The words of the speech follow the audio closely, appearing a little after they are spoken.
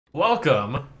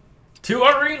Welcome to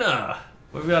Arena!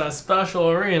 We've got a special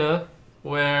arena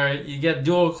where you get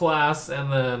dual class and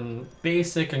then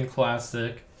basic and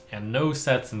classic and no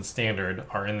sets and standard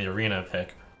are in the arena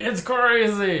pick. It's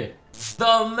crazy!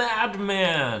 The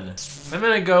Madman! I'm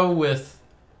gonna go with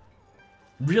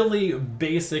really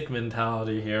basic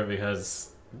mentality here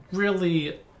because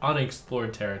really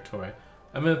unexplored territory.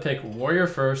 I'm gonna pick Warrior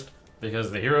first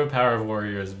because the hero power of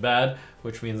Warrior is bad,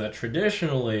 which means that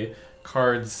traditionally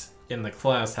cards in the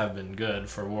class have been good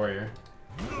for Warrior.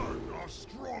 None are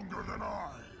stronger than I.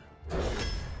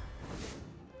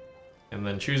 And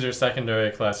then choose your secondary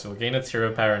class. You'll gain its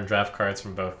hero power and draft cards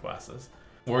from both classes.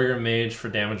 Warrior Mage for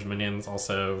damage minions,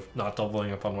 also not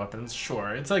doubling up on weapons.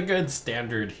 Sure, it's a good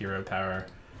standard hero power.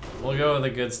 We'll go with a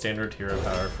good standard hero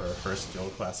power for our first dual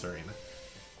class arena.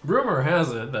 Rumor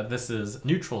has it that this is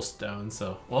neutral stone,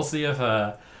 so we'll see if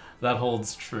that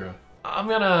holds true. I'm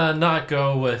gonna not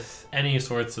go with any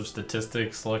sorts of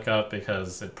statistics lookup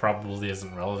because it probably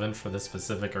isn't relevant for this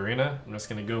specific arena. I'm just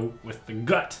gonna go with the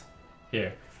gut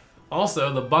here.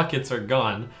 Also, the buckets are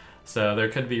gone, so there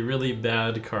could be really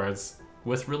bad cards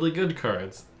with really good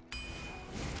cards.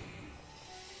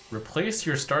 Replace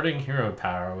your starting hero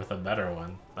power with a better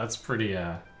one. That's pretty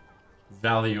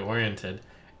value-oriented.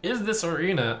 Is this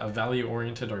arena a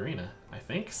value-oriented arena? I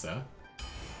think so.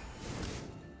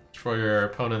 Destroy your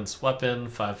opponent's weapon,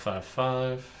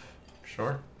 5/5/5.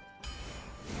 Sure.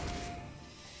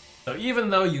 So even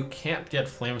though you can't get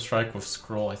Flame Strike with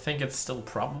Scroll, I think it's still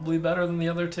probably better than the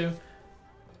other two.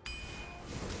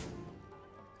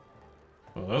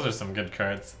 Well, those are some good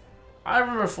cards. I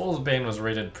remember Fool's Bane was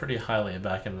rated pretty highly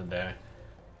back in the day.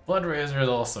 Blood Razor is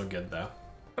also good though.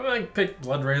 I'm gonna pick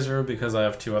Blood Razor because I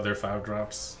have two other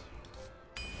 5-drops.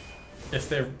 If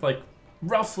they're like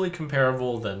roughly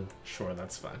comparable, then sure,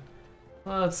 that's fine.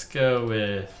 Let's go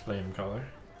with Flame Color.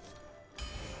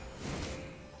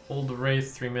 Old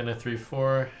Wraith, 3 mana,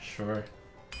 3/4, sure.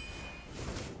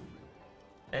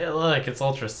 Hey look, it's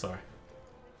Ultra Soar.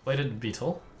 Bladed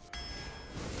Beetle.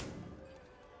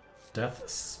 Death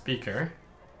Speaker.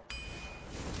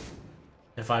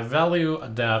 If I value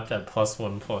Adapt at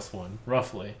 +1/+1,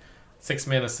 roughly, 6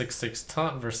 mana, 6/6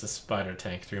 Taunt versus Spider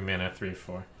Tank, 3 mana,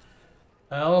 3/4.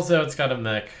 Also, it's got a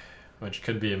mech, which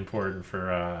could be important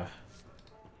for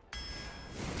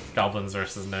Goblins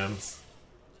versus Gnomes.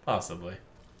 Possibly.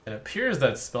 It appears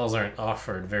that spells aren't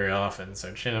offered very often,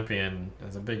 so Champion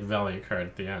is a big value card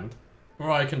at the end. Or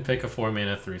I can pick a 4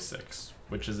 mana, 3/6,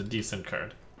 which is a decent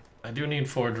card. I do need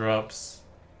 4 drops.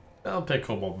 I'll pick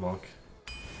Cobalt Monk.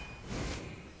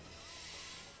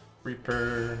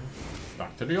 Reaper.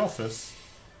 Back to the office.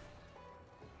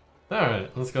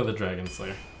 Alright, let's go the Dragon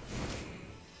Slayer.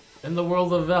 In the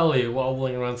world of Valley,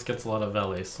 Wobbling Runts gets a lot of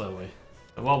Valley slowly.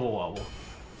 Wobble wobble.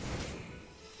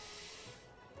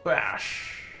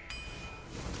 Bash.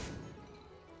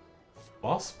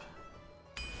 Wasp?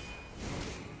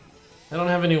 I don't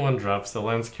have any 1-drops, so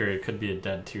Lance Curie could be a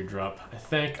dead 2-drop. I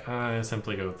think I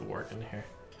simply go with the Worgen here.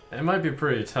 It might be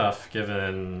pretty tough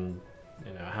given,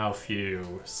 you know, how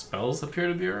few spells appear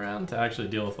to be around to actually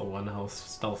deal with a 1-health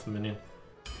stealth minion.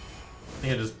 I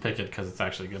think I just pick it because it's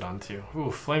actually good on 2.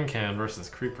 Ooh, Flame Cannon versus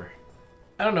Creeper.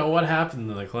 I don't know what happened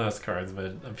to the class cards, but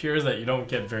it appears that you don't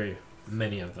get very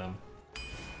many of them.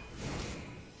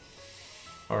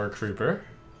 Our Creeper.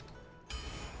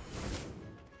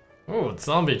 Ooh, it's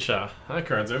Zombie Cha. That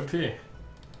card's OP.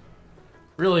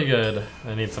 Really good.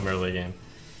 I need some early game.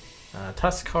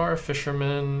 Tuskar,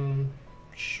 Fisherman,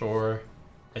 sure.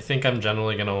 I think I'm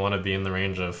generally going to want to be in the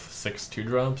range of 6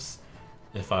 2-drops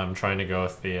if I'm trying to go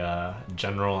with the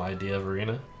general idea of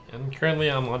arena. And currently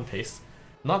I'm on pace.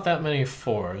 Not that many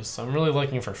 4s, so I'm really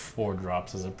looking for 4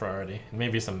 drops as a priority.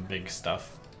 Maybe some big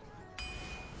stuff.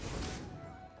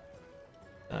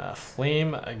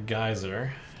 Flame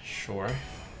Geyser, sure.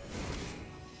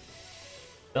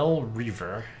 Bell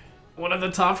Reaver. One of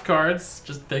the top cards,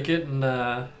 just pick it and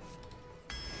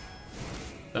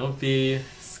don't be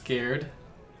scared.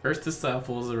 First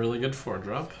Disciple is a really good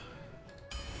 4-drop.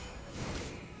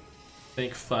 I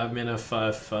think 5 mana,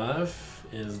 5/5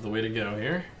 is the way to go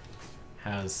here.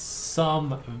 Has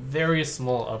some very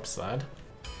small upside.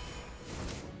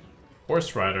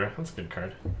 Horse Rider, that's a good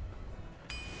card.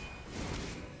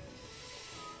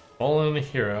 Fallen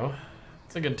Hero,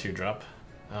 it's a good 2-drop.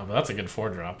 Oh, but that's a good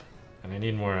 4-drop. And I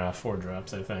need more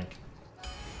 4-drops, I think.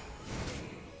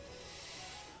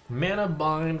 Mana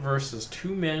Bind versus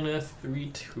 2 mana,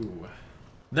 3/2.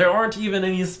 There aren't even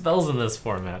any spells in this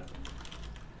format.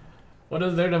 What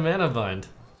is there to Mana Bind?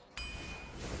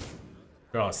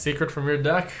 Draw a secret from your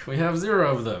deck. We have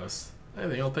 0 of those. I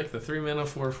think I'll pick the 3 mana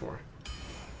 4/4.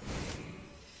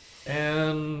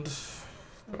 And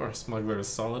our smuggler is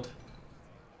solid.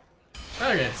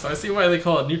 Okay, so I see why they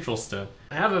call it neutral stone.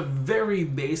 I have a very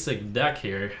basic deck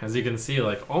here. As you can see,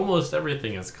 like almost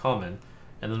everything is common.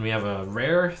 And then we have a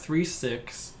rare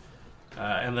 3/6,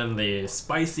 and then the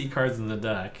spicy cards in the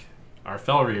deck are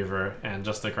Fel Reaver and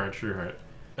just a card Trueheart.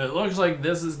 It looks like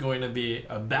this is going to be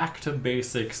a back to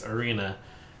basics arena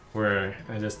where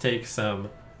I just take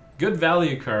some good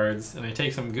value cards and I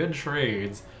take some good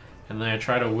trades and then I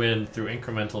try to win through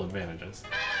incremental advantages.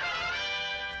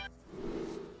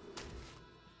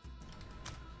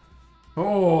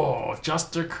 Oh,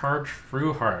 just a card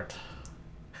Trueheart.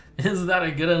 Is that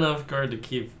a good enough card to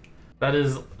keep? That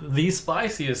is the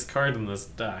spiciest card in this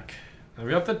deck. I've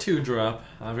got the 2-drop,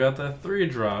 I've got the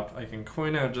 3-drop, I can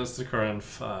coin out just a card on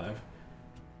 5.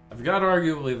 I've got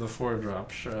arguably the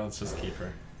 4-drop, sure, let's just keep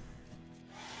her.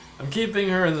 I'm keeping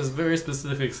her in this very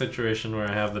specific situation where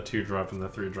I have the 2-drop and the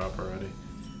 3-drop already.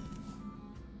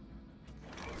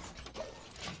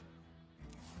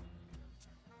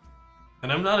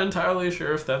 And I'm not entirely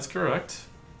sure if that's correct,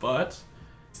 but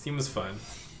it seems fine.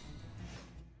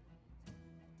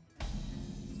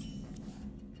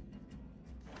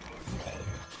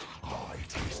 I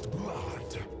taste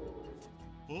blood.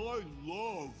 I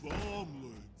love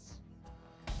omelets.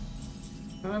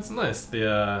 Oh, that's nice.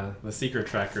 The secret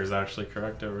tracker is actually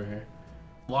correct over here.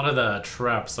 A lot of the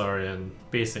traps are in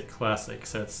basic classic,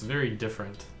 so it's very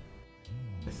different.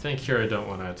 I think here I don't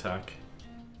want to attack.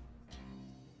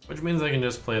 Which means I can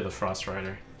just play the Frost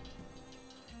Rider.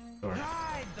 Or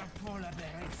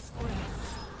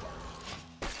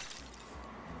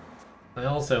I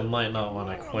also might not want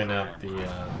to coin out the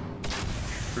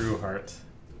Trueheart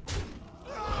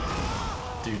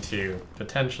due to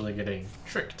potentially getting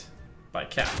tricked by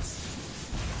cats.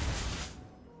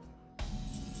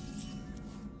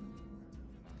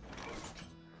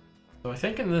 So I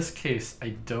think in this case I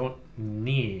don't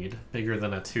need bigger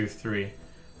than a 2/3.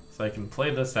 So I can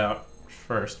play this out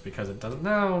first because it doesn't.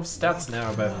 No, stats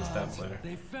now are better than stats later.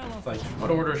 It's like,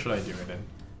 what order should I do it in?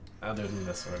 Other than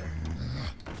this order.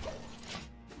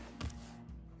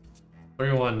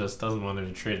 3-1 just doesn't want to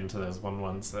retreat into those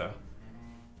 1/1, so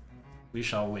we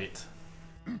shall wait.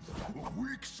 A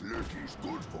weak slick is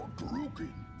good for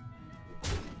drugging.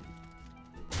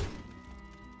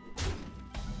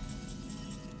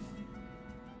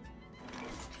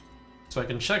 So I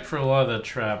can check for a lot of the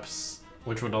traps,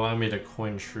 which would allow me to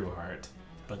coin Trueheart,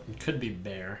 but it could be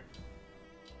Bear.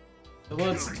 So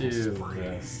let's do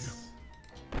this.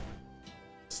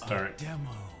 Start.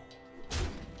 Demo.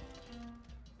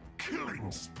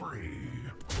 Killing spree.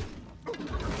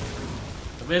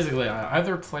 So basically, I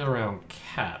either play around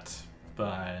Cat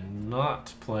by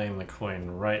not playing the coin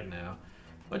right now,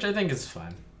 which I think is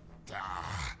fine.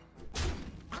 I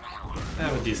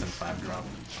have a decent 5-drop.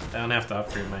 I don't have to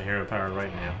upgrade my hero power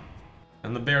right now.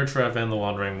 And the Bear Trap and the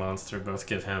Wandering Monster both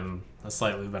give him a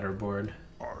slightly better board.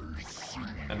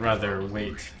 I'd rather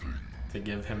wait to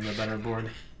give him the better board.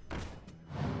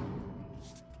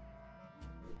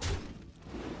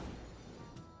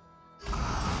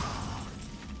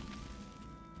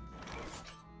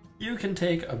 You can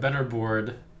take a better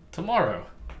board tomorrow.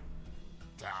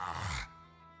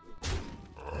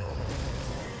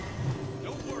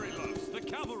 Don't worry, loves. The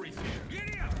cavalry's here.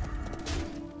 Giddy up!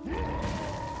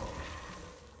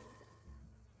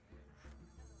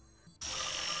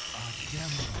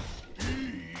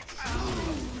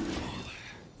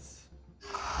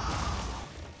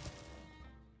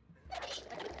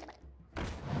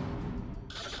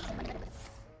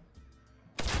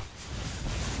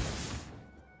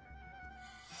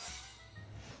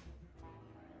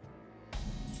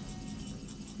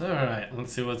 Alright,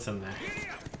 let's see what's in there.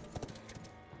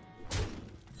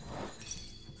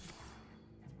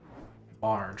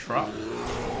 Bar truck.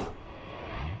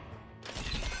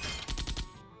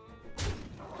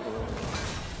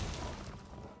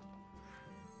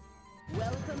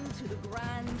 Welcome to the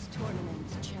Grand Tournament,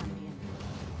 champion.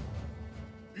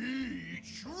 Eat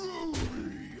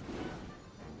truly.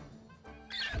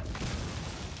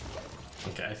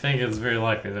 Okay, I think it's very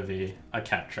likely to be a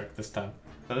cat trick this time.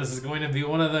 So this is going to be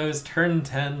one of those turn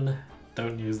 10,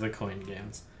 don't use the coin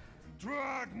games.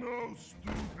 Drag no,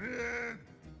 stupid.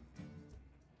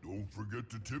 Don't forget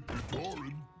to tip your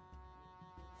Tauren.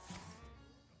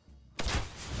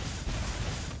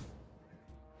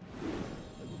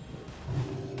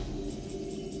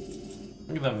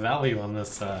 Look at the value on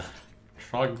this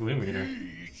Trog Gloom Eater.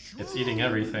 It's eating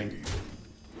everything.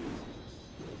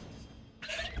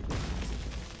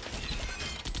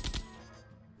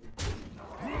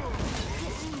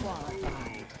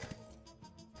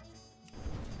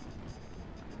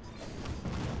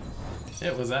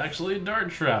 It was actually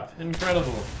Dart Trap.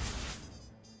 Incredible.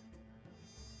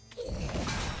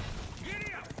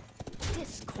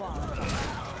 Disqualified.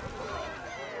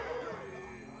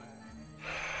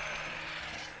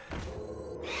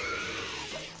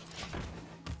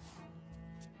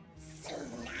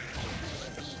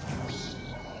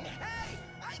 Hey,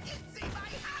 I can see my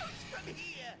house from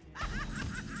here.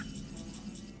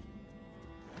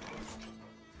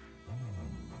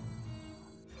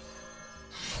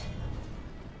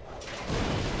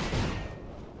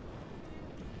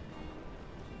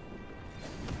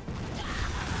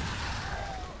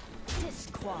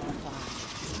 Disqualified.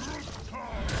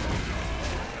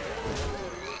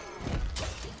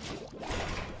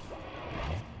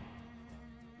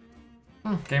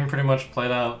 Game pretty much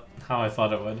played out how I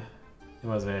thought it would. It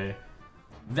was a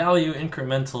value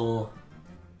incremental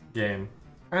game.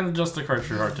 And just a card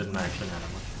your heart didn't actually matter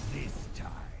much. This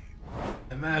time.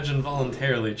 Imagine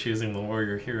voluntarily choosing the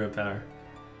warrior hero power.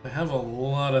 I have a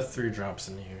lot of 3-drops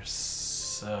in here,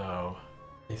 so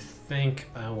I think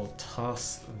I will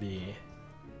toss the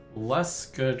less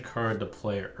good card to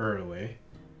play early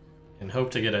and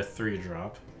hope to get a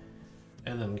 3-drop.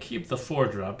 And then keep the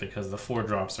 4-drop because the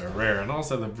 4-drops are rare, and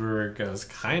also the brewer goes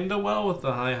kinda well with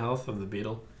the high health of the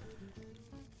beetle.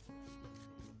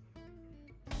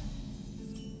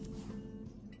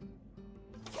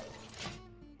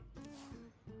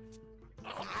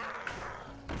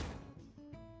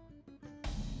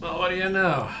 Well, what do you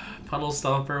know? Puddle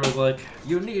Stomper was like,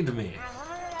 "You need me."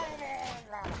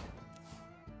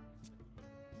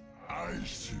 I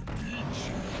should beat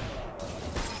you.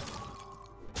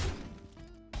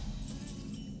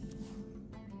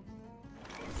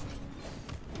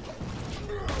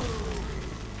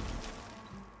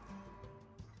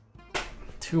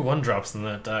 Two 1-drops in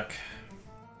that deck.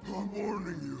 I'm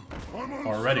warning you. I'm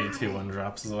Already 2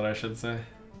 1-drops is what I should say.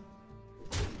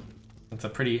 It's a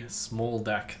pretty small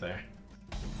deck there.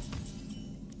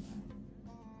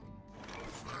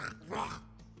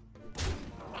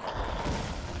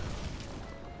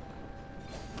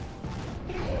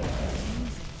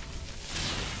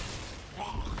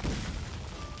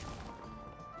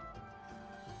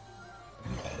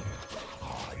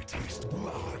 I taste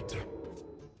blood.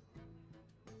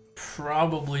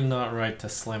 Probably not right to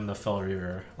slam the Fell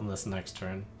Reaver on this next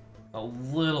turn. A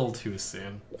little too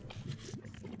soon.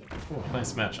 Ooh,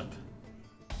 nice matchup.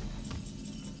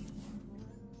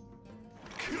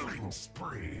 Killing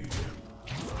spree.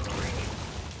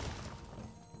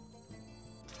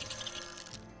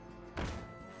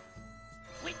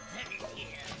 Winter is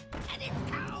here, and it's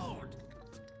cold.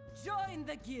 Join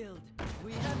the guild.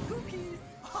 We have cookies.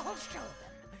 I'll show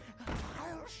them.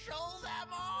 I'll show them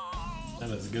all. That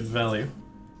is good value.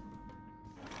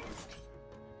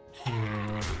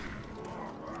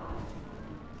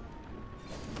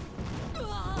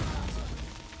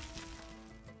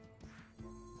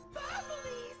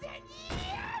 Bubblies and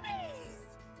yummies.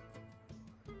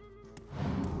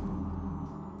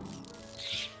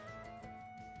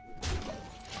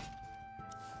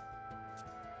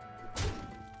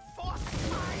 Force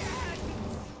fire.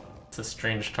 It's a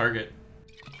strange target.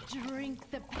 Drink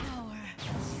the power.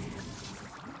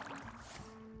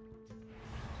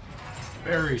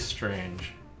 Very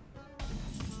strange.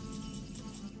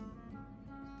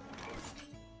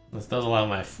 This does allow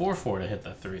my 4/4 to hit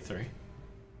the 3/3.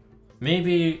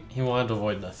 Maybe he wanted to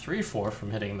avoid the 3/4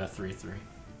 from hitting the 3/3.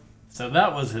 So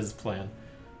that was his plan.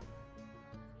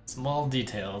 Small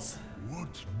details.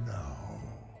 What now?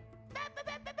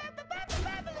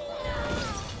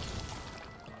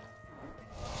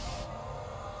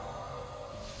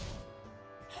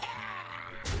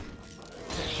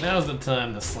 Now's the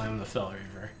time to slam the Fell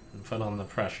Reaver and put on the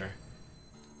pressure.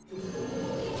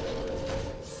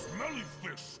 Smelly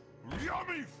fish.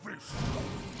 Yummy fish.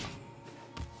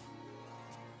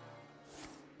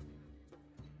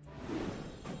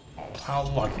 Oh, how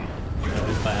lucky. At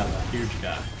least I have a huge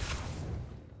guy.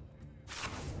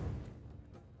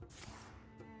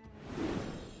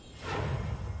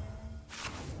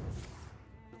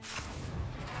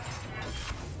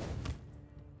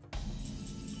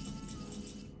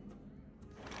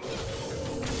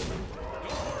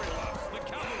 The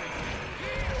cavalry's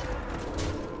here.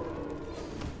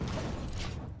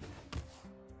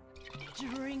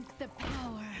 Drink the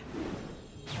power.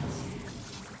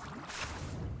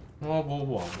 Wobble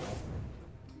wobble.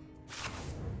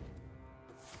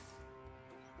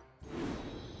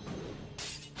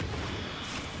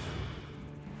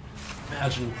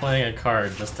 Imagine playing a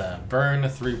card just to burn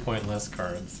 3 pointless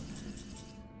cards.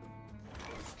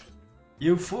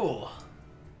 You fool!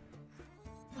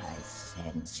 I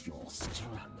sense your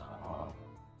struggle.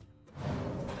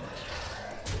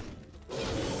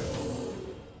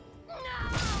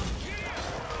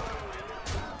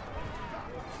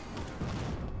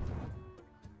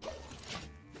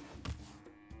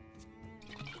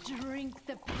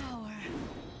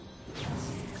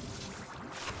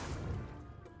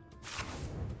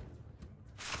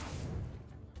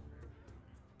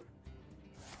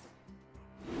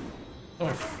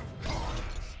 Oof.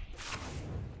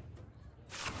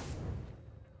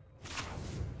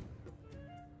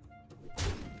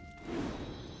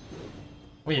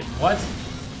 Wait, what?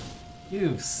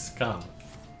 You scum.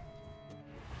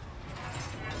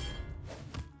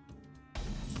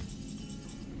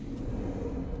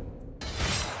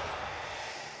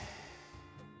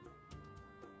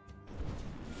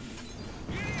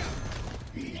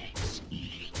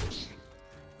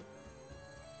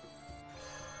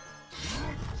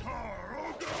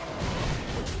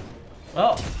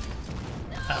 Well,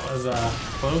 that was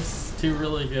close to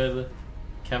really good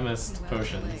chemist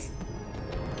potions.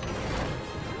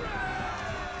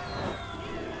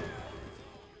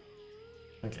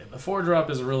 Okay, the 4-drop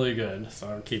is really good, so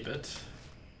I'll keep it.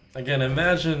 Again,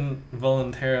 imagine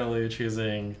voluntarily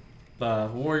choosing the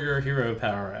warrior hero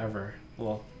power ever.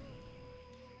 Well,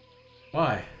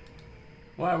 why?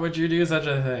 Why would you do such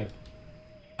a thing?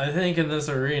 I think in this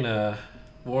arena,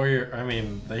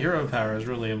 the hero power is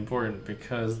really important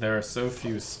because there are so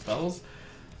few spells.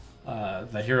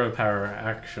 The hero power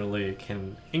actually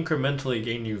can incrementally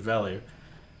gain you value.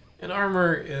 And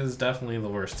armor is definitely the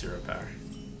worst hero power.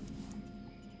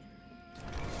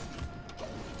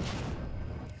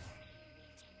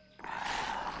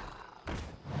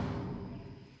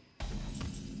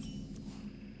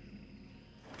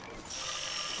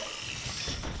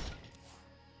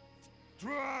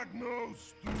 Drag no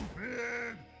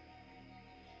stupid!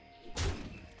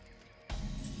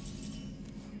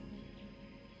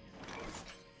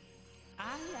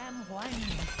 I am one.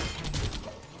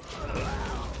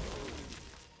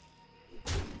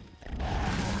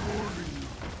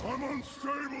 I'm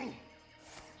unstable!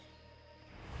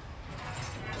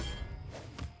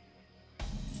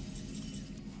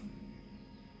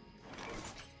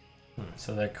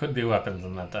 So there could be weapons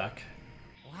in that deck.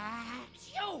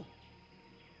 You!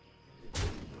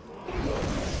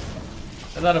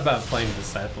 I thought about playing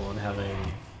Disciple and having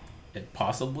it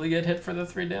possibly get hit for the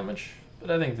 3 damage, but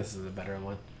I think this is a better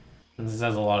one. And this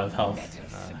has a lot of health.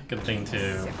 Good thing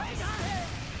to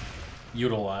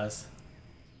utilize.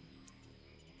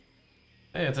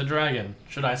 Hey, it's a dragon.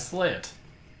 Should I slay it?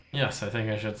 Yes, I think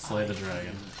I should slay the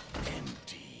dragon.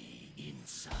 Empty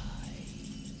inside.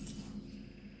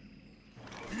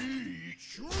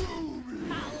 Each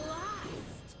ruby!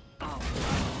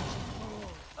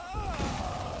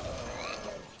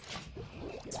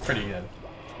 It's pretty good.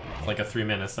 It's like a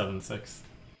 3-mana 7/6.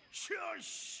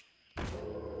 Shush!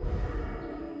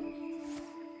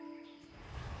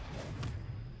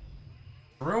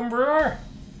 Room Brewer!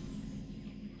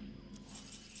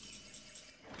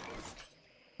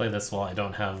 Play this while I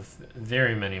don't have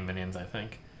very many minions, I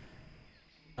think.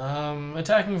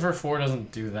 Attacking for 4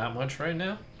 doesn't do that much right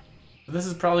now. But this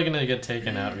is probably going to get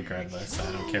taken out regardless, so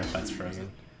I don't care if that's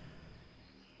frozen.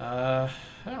 I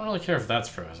don't really care if that's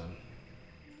frozen.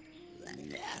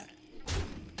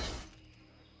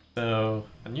 So,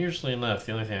 unusually enough,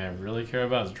 the only thing I really care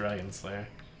about is Dragon Slayer.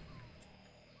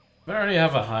 But I already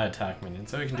have a high attack minion,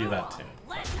 so we can do that too.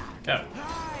 Go.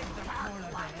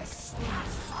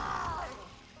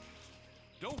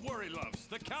 Don't worry, loves.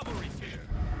 The cavalry's here.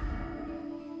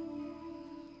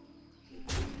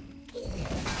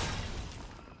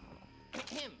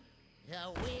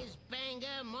 The whiz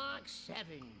banger Mark 7.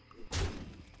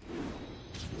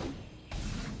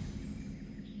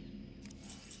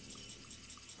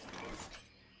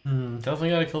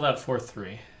 Definitely gotta kill that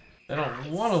 4/3. I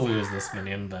don't want to lose this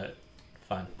minion, but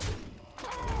fine. Can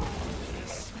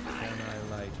I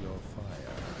light your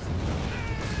fire?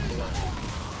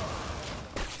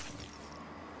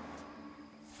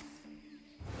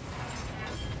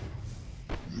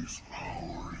 This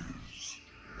power is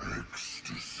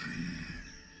ecstasy.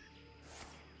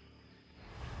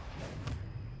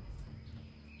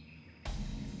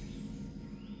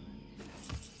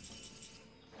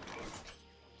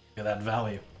 Look at that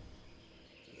value.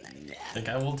 I think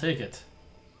I will take it.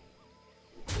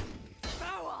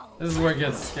 This is where it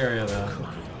gets scarier though.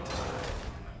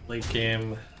 Late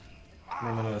game,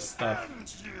 running out of stuff.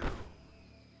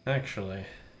 Actually.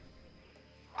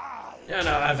 Yeah,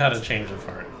 no, I've had a change of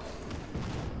heart.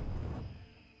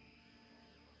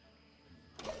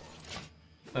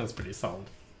 That's pretty solid.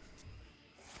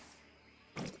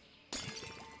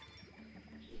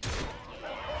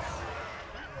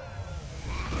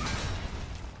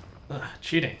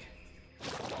 Cheating.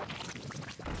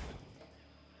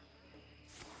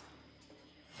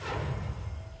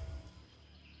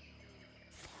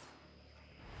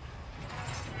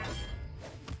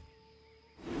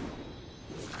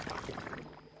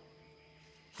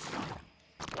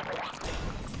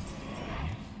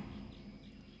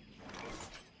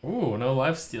 Ooh, no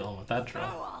lifesteal with that draw.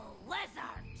 Oh, a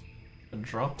lizard! A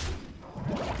draw?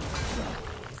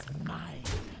 It's mine.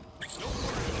 Don't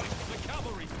worry, Lex. The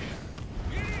cavalry's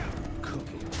here.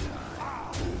 Cooking time.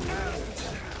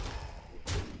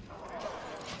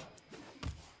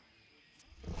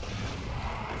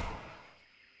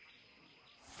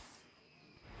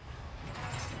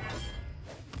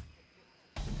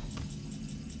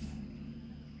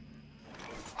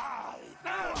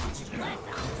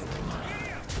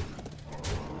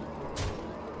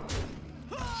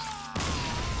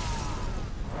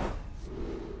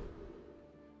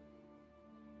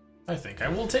 I think I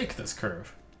will take this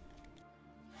curve.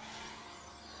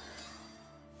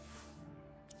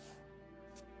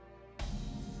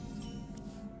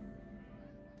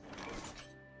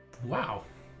 Wow,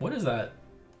 what is that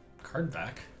card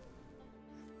back?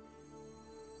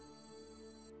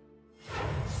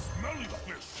 Smelly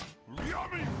fish!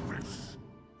 Yummy fish!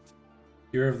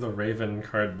 Year of the Raven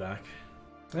card back.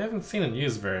 I haven't seen it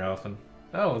used very often.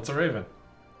 Oh, it's a Raven.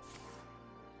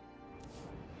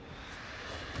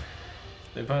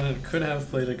 The opponent could have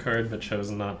played a card but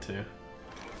chose not to.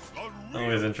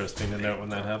 Always interesting to note when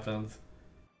that happens.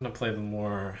 I'm gonna play the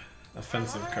more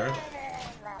offensive card.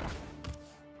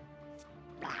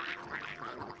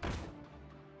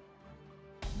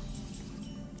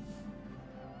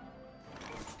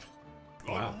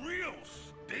 Wow. Real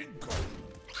stinker!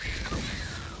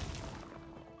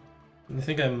 You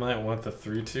think I might want the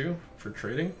 3-2 for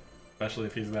trading? Especially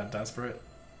if he's that desperate.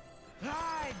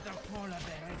 Hide the polar bears.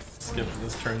 Skip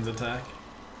this turn's attack.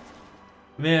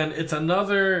 Man, it's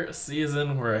another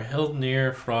season where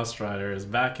Hildnir Frostrider is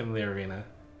back in the arena.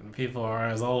 And people are,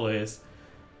 as always,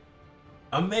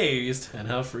 amazed at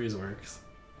how freeze works.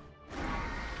 The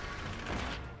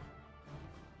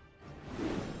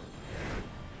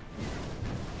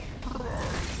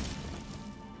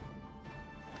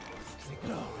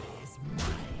glory is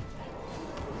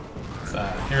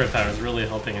mine. Hero Power is really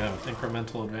helping out with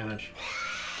incremental advantage.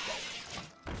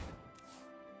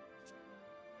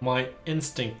 My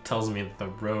instinct tells me that the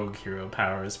Rogue Hero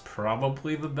Power is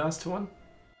probably the best one.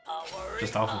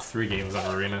 Just off of 3 games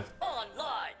of Arena.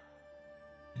 Online.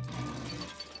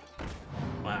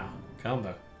 Wow,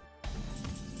 combo.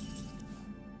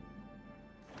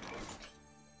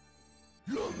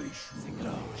 Yummy The shrimp!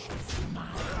 glory is mine.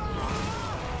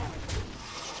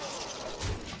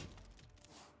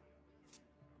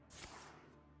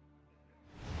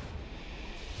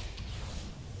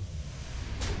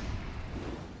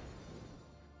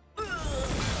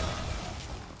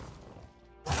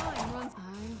 Time runs. I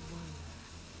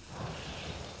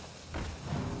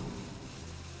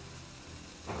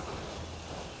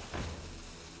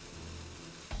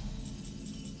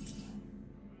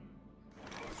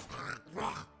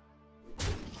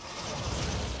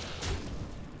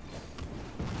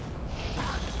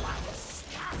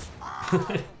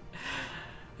won.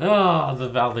 Oh, the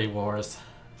Valley Wars.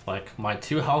 Like, my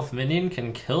 2 health minion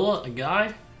can kill a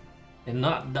guy and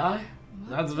not die?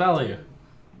 That's value.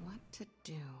 What to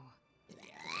do?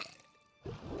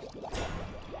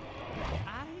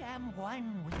 I am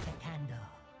one with the candle.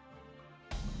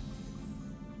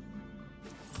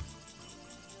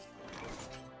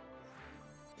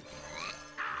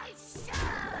 I serve.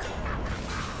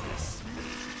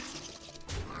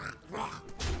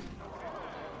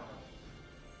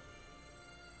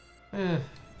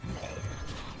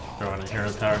 Throwing a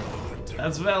Hero Power.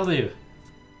 That's value.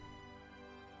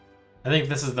 I think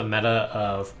this is the meta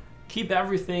of keep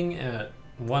everything at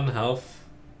 1 health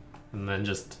and then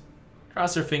just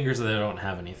cross your fingers that they don't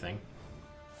have anything.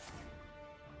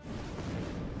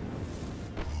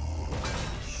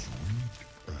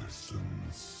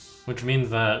 Essence. Which means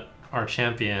that our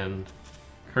champion,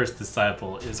 Cursed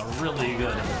Disciple, is really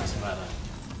good in this meta.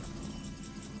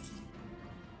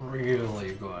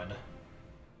 Really good.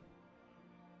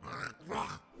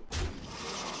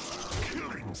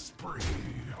 Killing spree.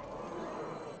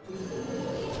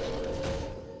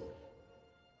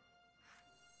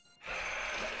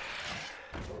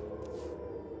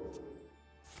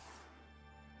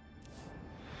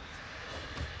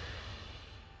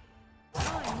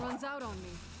 Time runs out on me.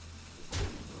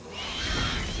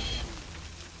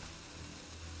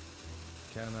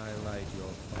 Can I light your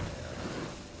fire?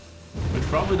 Which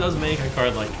probably does make a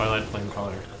card like Twilight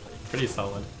Flamecaller pretty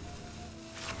solid.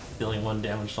 Dealing 1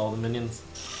 damage to all the minions.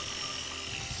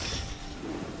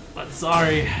 But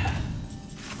sorry,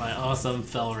 my awesome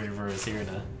Fell Reaver is here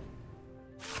to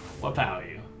whoop-pow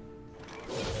you.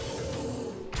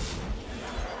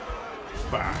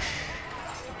 Bash.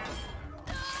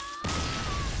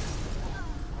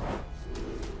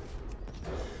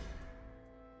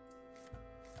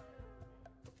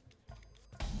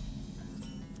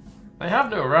 I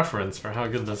have no reference for how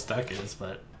good this deck is,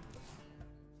 but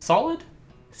solid?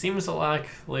 Seems to lack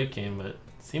late game, but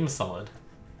seems solid.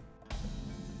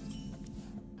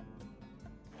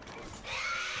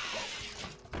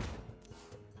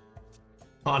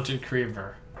 Haunted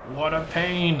Creeper. What a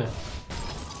pain!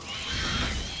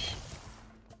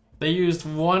 They used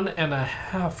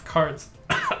 1.5 cards.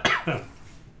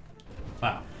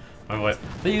 Wow, my voice.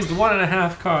 They used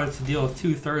 1.5 cards to deal with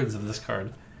 2/3 of this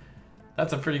card.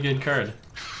 That's a pretty good card.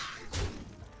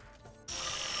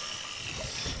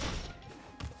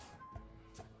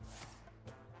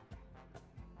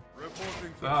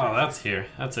 Oh, that's here.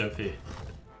 That's OP.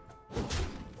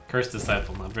 Cursed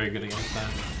Disciple, not very good against that.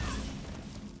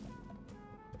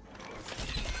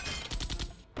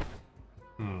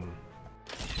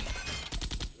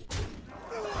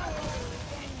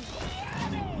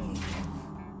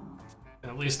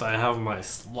 At least I have my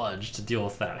sludge to deal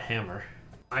with that hammer.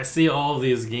 I see all of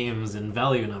these games in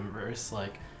value numbers,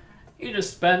 like, you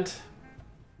just spent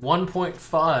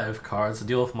 1.5 cards to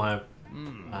deal with my,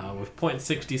 with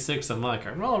 0.66 of my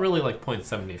card. Well, really like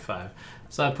 0.75.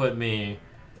 So that put me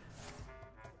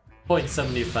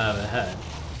 0.75 ahead.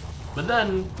 But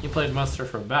then, he played Muster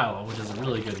for Battle, which is a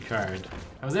really good card.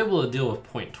 I was able to deal with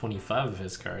 0.25 of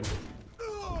his card.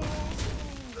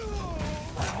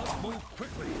 Move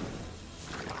quickly.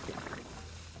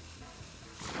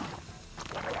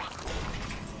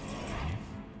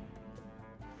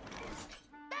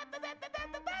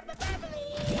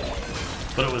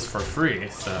 But it was for free,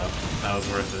 so that was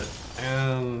worth it.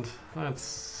 And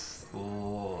that's sludge.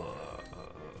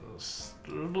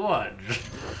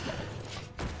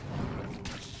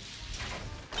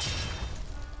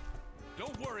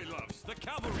 Don't worry, loves. The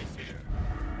cavalry's here.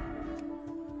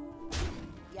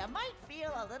 You might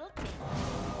feel a little tingle.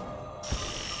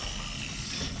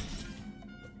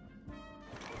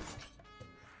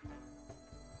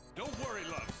 Don't worry,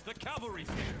 loves. The cavalry's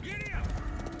here. Giddy up!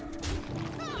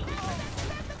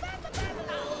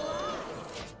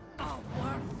 A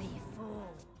worthy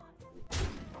fool.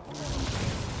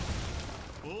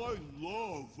 I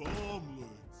love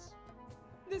omelets.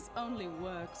 This only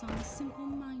works on the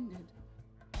simple-minded.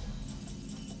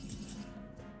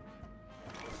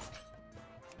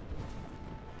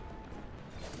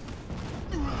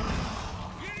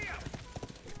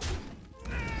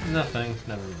 Nothing,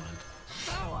 never mind.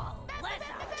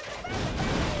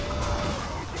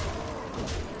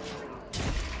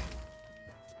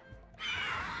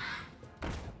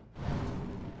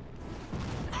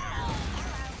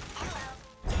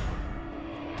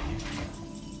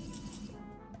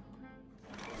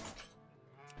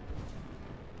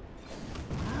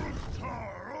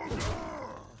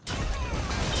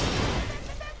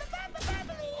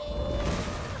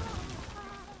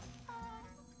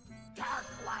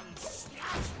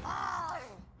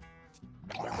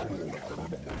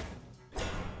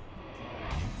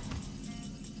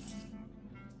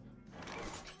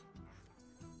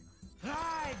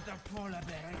 Hide the polar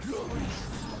bear.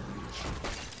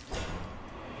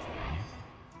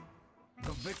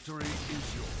 The victory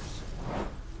is yours.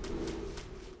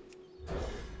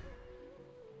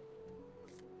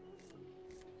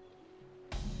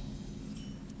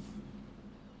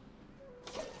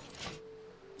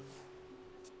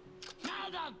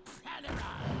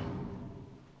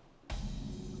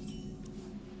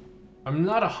 I'm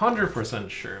not 100%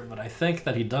 sure, but I think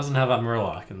that he doesn't have a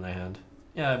Murloc in the hand.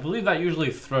 Yeah, I believe that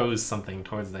usually throws something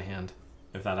towards the hand,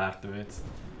 if that activates.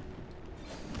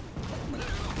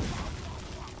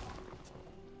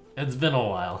 It's been a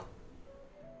while.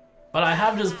 But I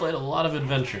have just played a lot of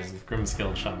adventures with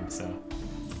Grimskill Chum, so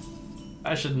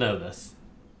I should know this.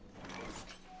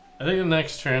 I think the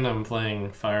next turn I'm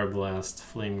playing Fire Blast,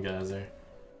 Flame Geyser.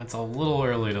 It's a little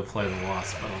early to play the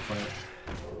Wasp, but I'll play it.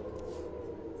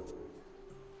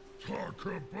 Talk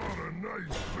about a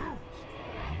nice suit.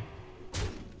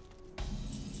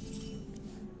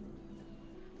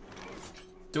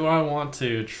 Do I want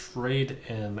to trade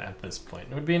in at this point?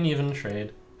 It would be an even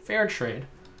trade. Fair trade.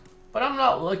 But I'm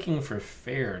not looking for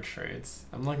fair trades.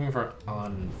 I'm looking for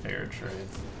unfair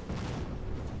trades.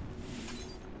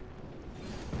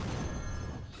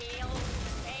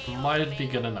 Might it be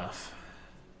good enough?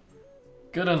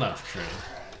 Good enough trade.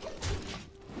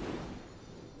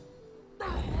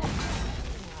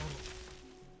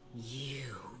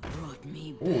 You brought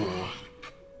me Ooh.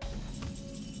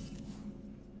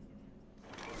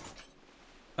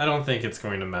 I don't think it's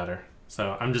going to matter.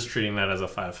 So I'm just treating that as a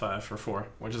 5/5 for 4,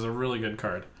 which is a really good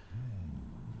card.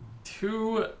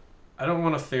 2, I don't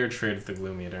want a fair trade with the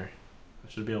Gloom Eater. I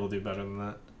should be able to do better than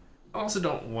that. I also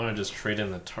don't want to just trade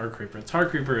in the Tar Creeper. Tar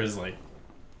Creeper is like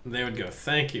They would go,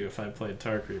 thank you, if I played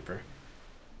Tar Creeper.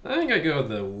 I think I'd go with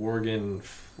the Worgen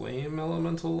Flame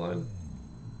Elemental line.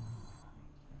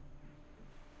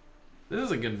 This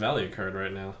is a good value card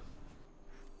right now.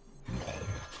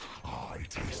 I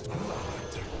taste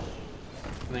blood.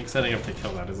 I think setting up to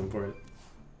kill that is important.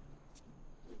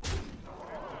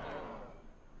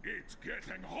 It's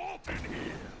getting hot in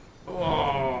here.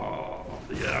 Oh,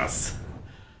 yes.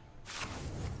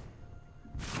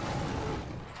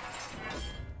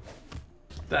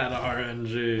 That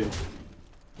RNG.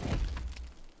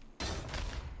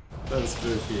 So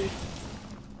spooky.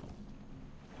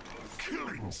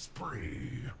 Killing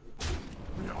spree.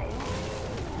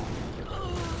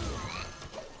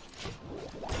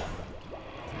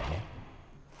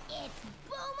 It's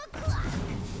boom o'clock.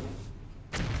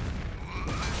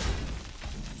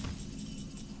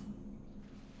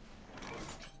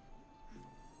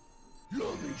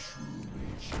 Yummy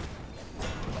shroomies.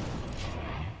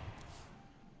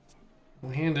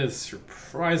 Land is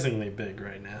surprisingly big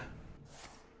right now.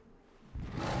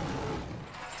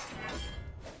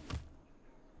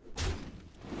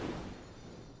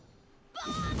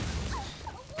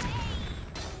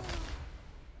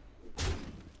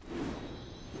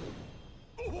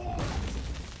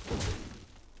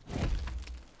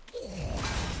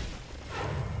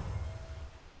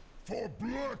 For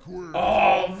Blackwood.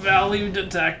 Oh, value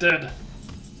detected.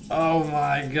 Oh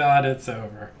my god, it's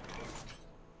over.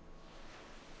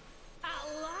 At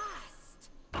last,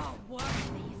 a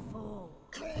worthy fool.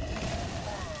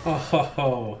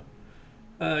 Oh,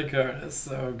 that card is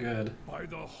so good. By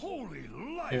the holy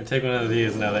light. Here, take one of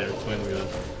these now that you're twin good.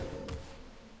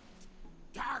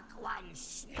 Dark one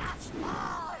snatch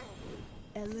all.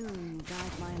 Uldum,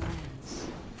 guide my lands.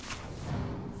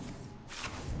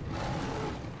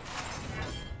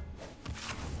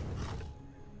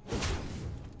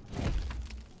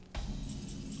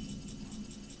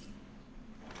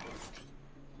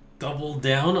 Double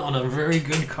down on a very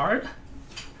good card?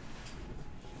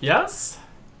 Yes?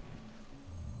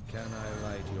 Can I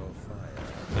light your fire?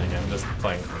 I think I'm just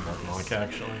playing Cobalt Monk,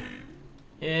 actually.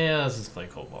 Yeah, let's just play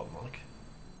Cobalt Monk.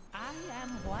 I am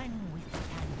one with the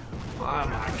candle.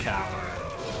 I'm a coward.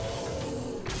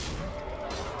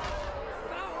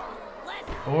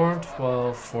 4,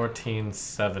 12, 14,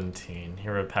 17.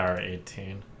 Hero power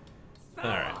 18.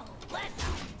 Alright.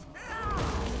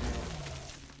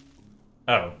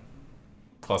 Oh.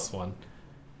 +1.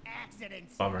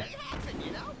 Accidents. Bummer. They happen,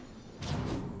 you know?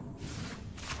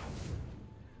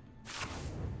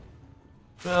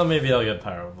 Well, maybe I'll get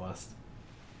Pyro Blast.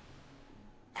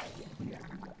 I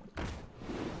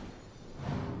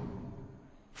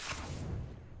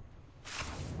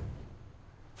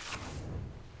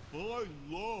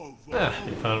love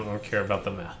The opponent won't care about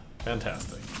the math.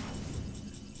 Fantastic.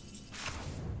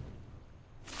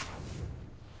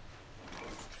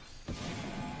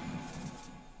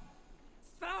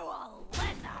 Foul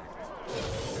lizard.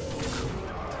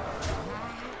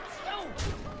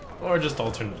 Or just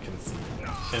alternate conceit.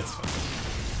 It's fine.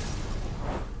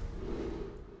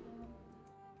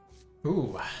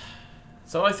 Ooh.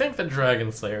 So I think the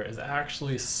Dragon Slayer is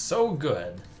actually so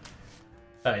good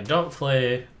that I don't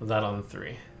play that on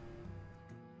 3.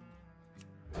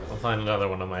 I'll find another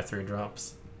one of my 3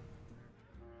 drops.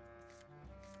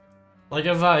 Like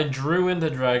if I drew into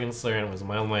Dragon Slayer and it was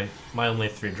my only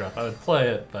 3 drop, I would play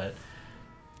it, but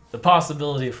the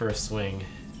possibility for a swing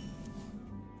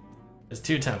is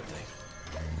too tempting.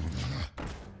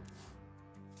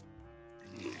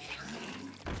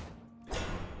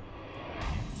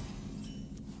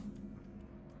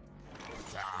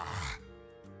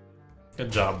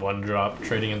 Good job, 1 drop,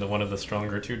 trading into one of the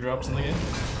stronger 2 drops in the game.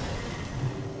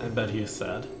 I bet he's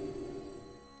sad.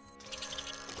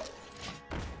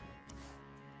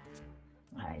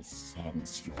 I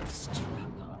sense your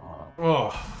struggle.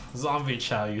 Oh, Zombie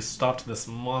Chow, you stopped this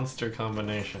monster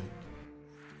combination.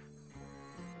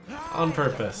 On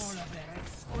purpose.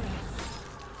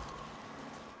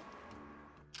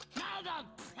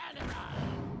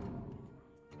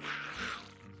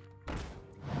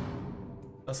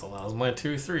 This allows my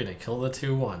 2-3 to kill the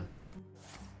 2-1.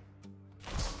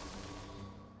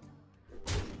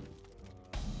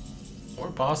 Or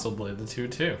possibly the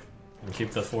 2-2 and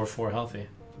keep the 4-4 healthy.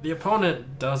 The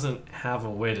opponent doesn't have a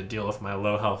way to deal with my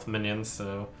low health minions,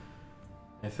 so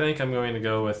I think I'm going to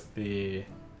go with the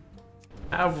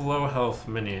have low health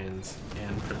minions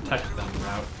and protect them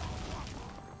route.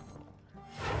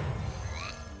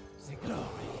 The glory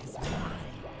is mine.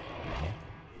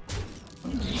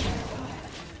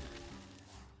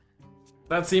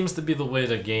 That seems to be the way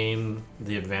to gain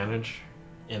the advantage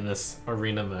in this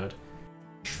arena mode.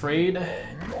 trade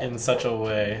in such a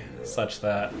way such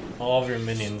that all of your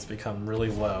minions become really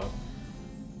low.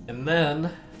 And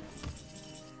then,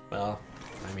 well,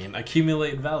 I mean,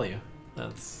 accumulate value.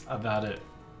 That's about it.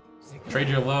 Trade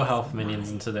your low health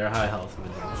minions into their high health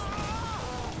minions.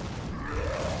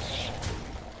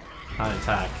 High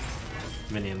attack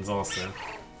minions also.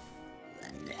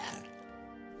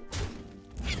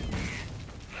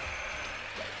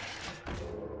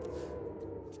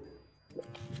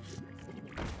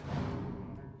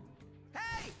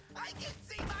 Hey, I can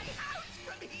see my house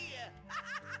from here.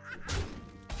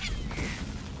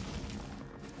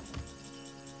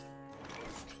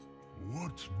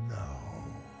 What now?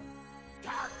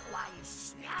 Dark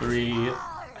ones. 3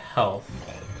 health.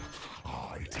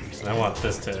 I taste And I want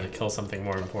this to kill something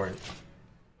more important.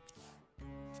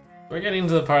 We're getting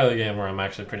to the part of the game where I'm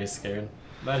actually pretty scared.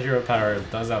 That hero power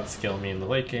does outskill me in the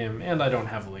late game, and I don't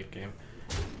have a late game.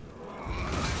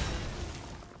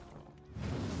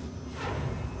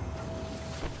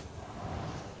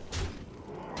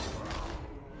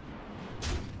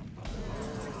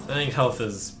 I think health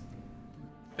is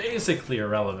basically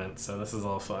irrelevant, so this is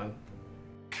all fun.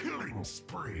 killing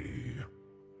spree.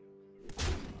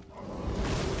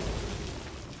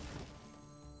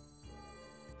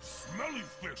 Smelly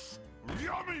fish,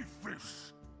 yummy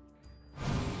fish.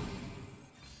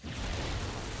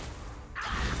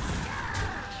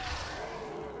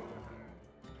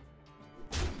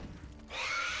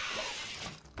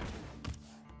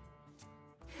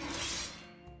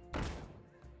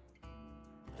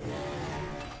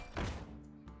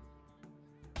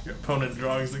 Your opponent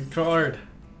draws a card.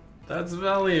 That's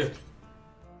value.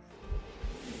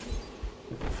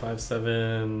 5,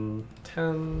 7,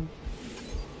 10,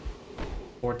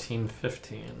 14,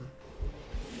 15.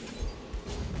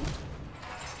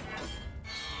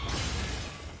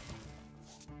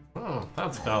 Oh,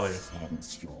 that's value.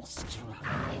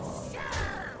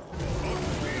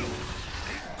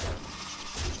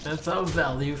 It's a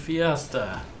value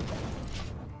fiesta.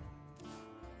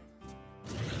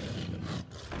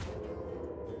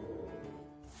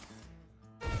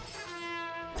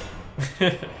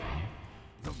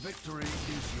 The victory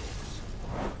is yours.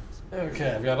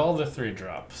 Okay, I've got all the 3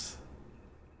 drops.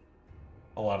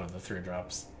 A lot of the 3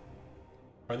 drops.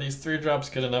 Are these 3 drops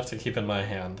good enough to keep in my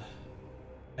hand?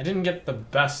 I didn't get the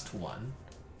best one.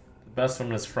 The best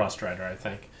one was Frost Rider, I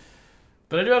think.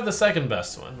 But I do have the second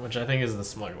best one, which I think is the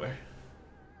Smuggler.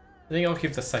 I think I'll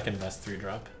keep the second best 3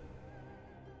 drop.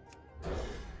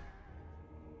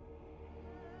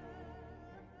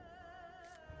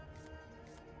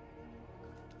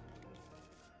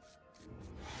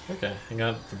 Okay, I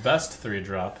got the best 3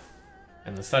 drop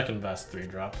and the second best 3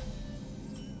 drop.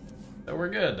 So we're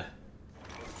good.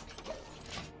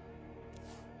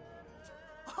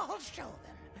 I'll show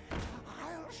them.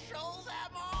 I'll show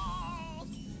them all.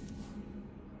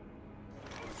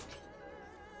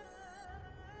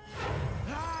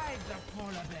 Hide the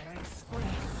polar bear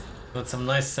express. With some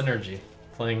nice synergy.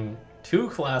 Playing 2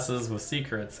 classes with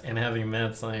secrets and having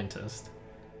Mad Scientist.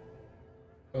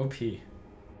 OP.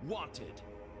 Wanted,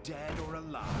 dead or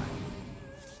alive.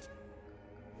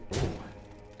 Ooh.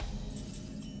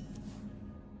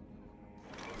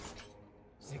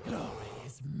 The glory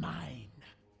is mine.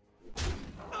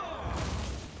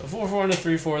 A 4-4 and a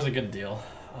 3-4 is a good deal.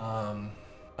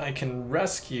 I can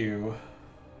rescue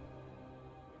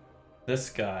this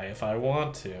guy if I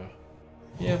want to.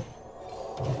 Yeah.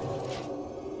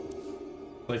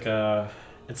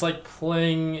 It's like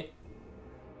playing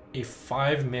a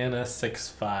 5-mana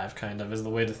 6/5 kind of is the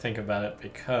way to think about it,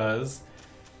 because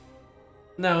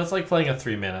no, it's like playing a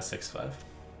 3-mana 6/5.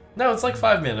 No, it's like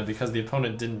 5 mana because the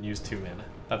opponent didn't use 2 mana.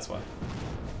 That's why.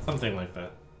 Something like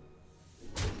that.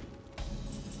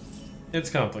 It's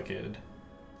complicated.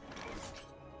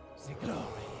 The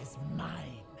glory is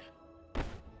mine.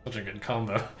 Such a good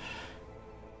combo.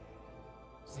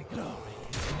 The glory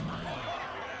is mine.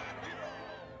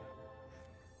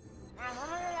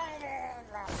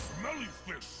 Smelly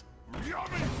fish,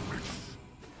 yummy fish.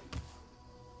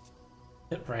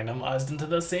 It randomized into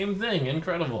the same thing.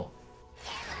 Incredible.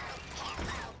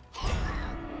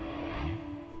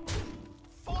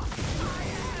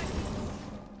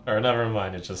 Or never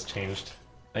mind, it just changed.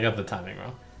 I got the timing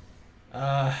wrong.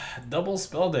 Double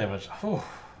spell damage. Oh,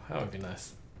 that would be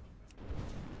nice.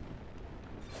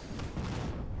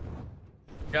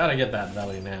 Gotta get that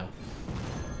value now.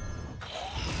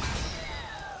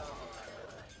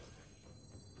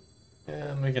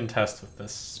 And we can test with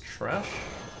this trash.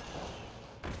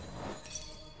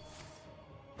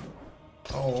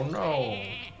 Oh no,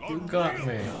 you got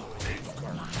me.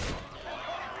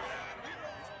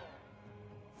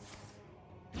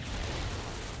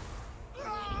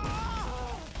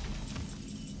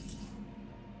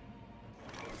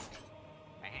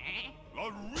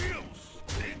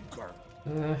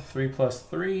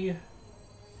 3+3.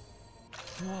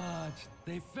 What?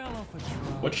 They fell off a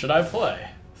truck. What should I play?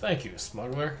 Thank you,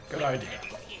 smuggler. Good idea.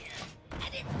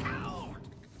 And it's cold.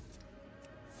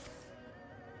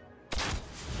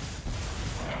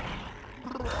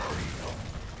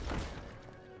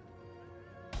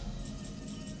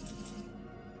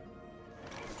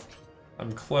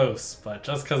 I'm close, but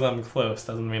just because I'm close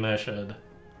doesn't mean I should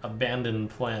abandon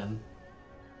plan.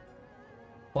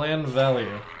 Plan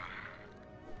value.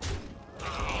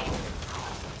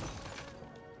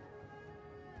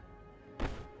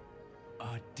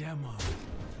 A demo.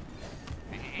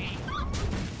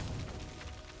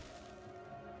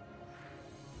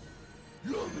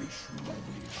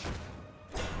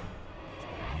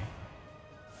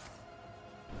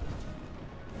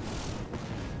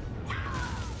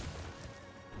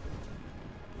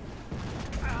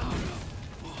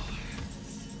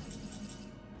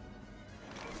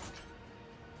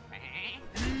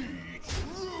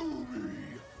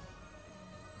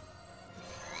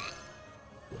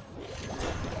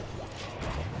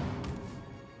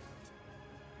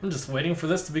 I'm just waiting for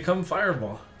this to become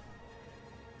Fireball.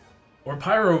 Or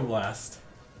Pyroblast.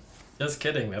 Just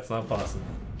kidding, that's not possible.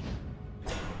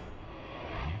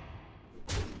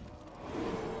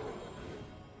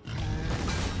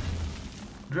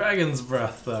 Dragon's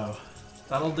Breath, though.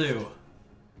 That'll do.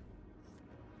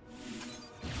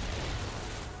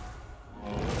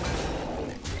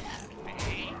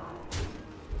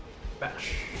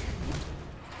 Bash.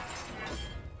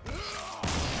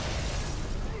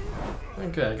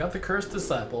 Okay, I got the Cursed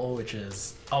Disciple, which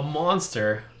is a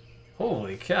monster.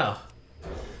 Holy cow.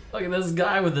 Look at this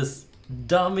guy with this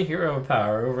dumb hero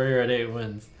power over here at 8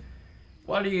 wins.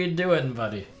 What are you doing,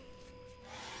 buddy?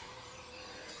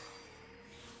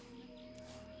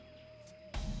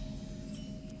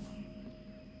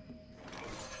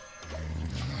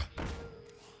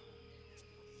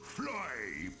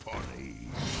 Fly, Polly.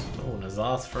 Oh,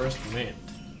 Nazoth's first mate.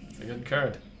 It's a good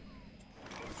card.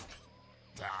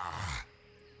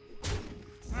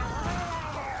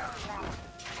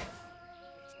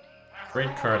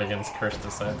 Great card against Cursed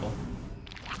Disciple.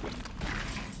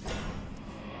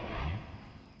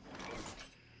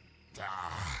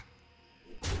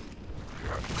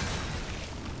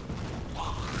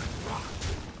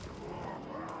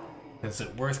 Is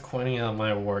it worth coining out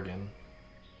my Worgen?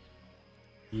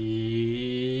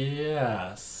 Yes.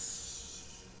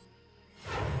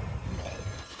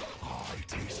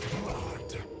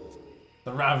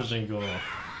 The Ravaging Ghoul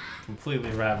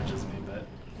completely ravages me, but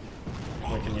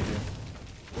what can you do?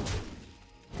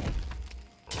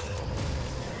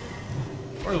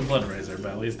 Or the Blood Razor,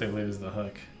 but at least they lose the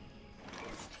hook.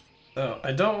 So,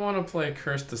 I don't want to play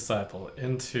Cursed Disciple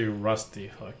into Rusty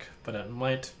Hook, but it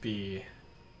might be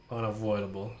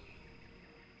unavoidable.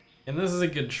 And this is a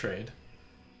good trade.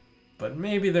 But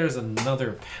maybe there's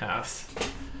another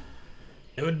path.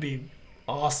 It would be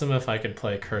awesome if I could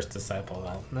play Cursed Disciple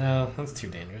though. No, that's too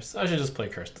dangerous. I should just play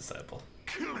Cursed Disciple.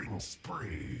 Killing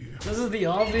spree. This is the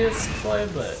obvious play,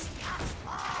 but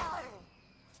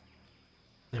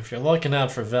if you're looking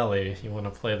out for Veli, you want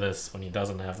to play this when he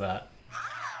doesn't have that.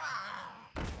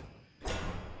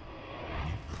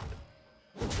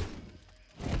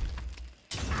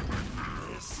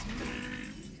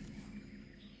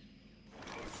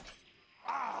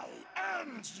 I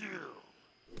end you.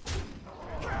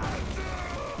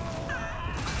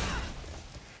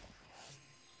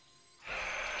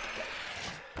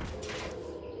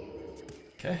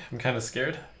 Okay, I'm kind of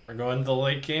scared. We're going to the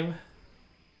late game.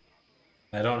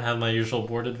 I don't have my usual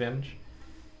board advantage.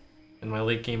 And my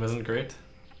late game isn't great.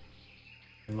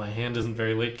 And my hand isn't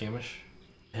very late game-ish.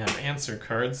 I have answer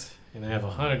cards, and I have a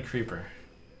Haunted Creeper.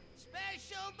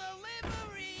 Special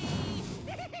delivery!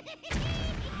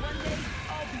 One day,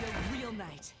 I'll be a real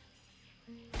knight.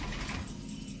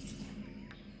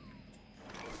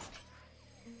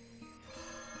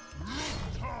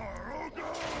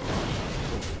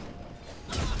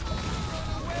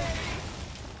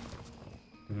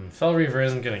 Fel Reaver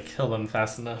isn't going to kill them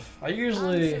fast enough. I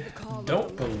usually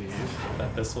don't believe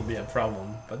that this will be a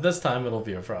problem, but this time it'll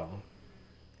be a problem.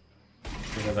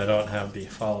 Because I don't have the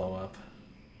follow-up.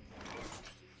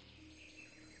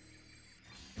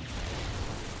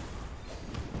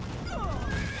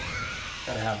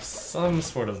 Gotta have some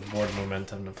sort of board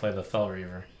momentum to play the Fel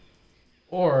Reaver.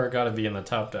 Or gotta be in the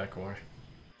top deck more.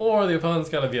 Or the opponent's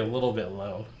gotta be a little bit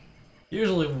low.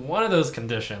 Usually one of those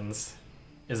conditions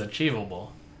is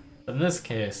achievable. In this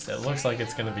case, it looks like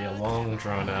it's going to be a long,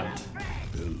 drawn-out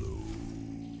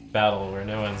battle where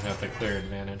no one's got the clear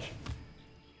advantage.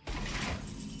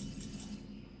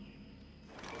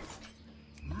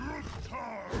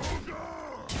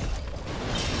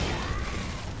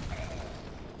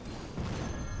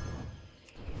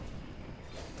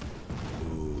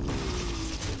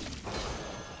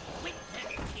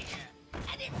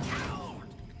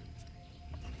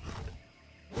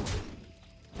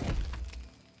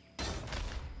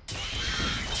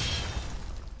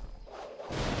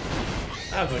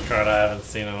 That's a card I haven't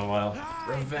seen in a while.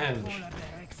 Revenge.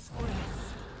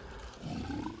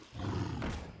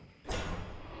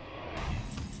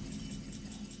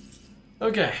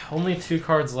 Okay, only 2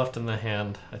 cards left in the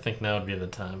hand. I think now would be the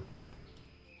time.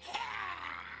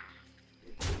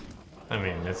 I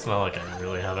mean, it's not like I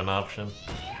really have an option.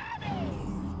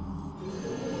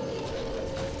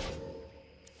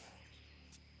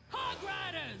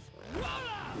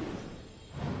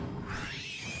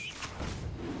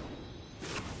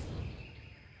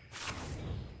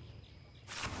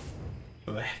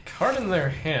 The card in their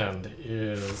hand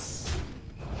is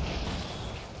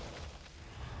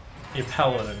a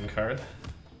paladin card.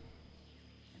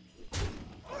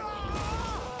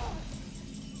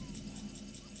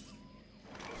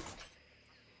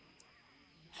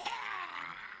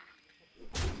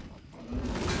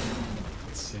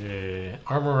 Let's see,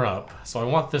 armor up. So I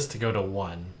want this to go to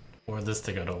 1, or this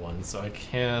to go to 1. So I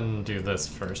can do this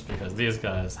first because these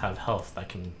guys have health that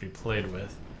can be played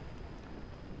with.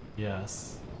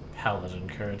 Yes, paladin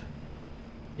card.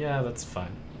 Yeah, that's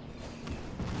fine.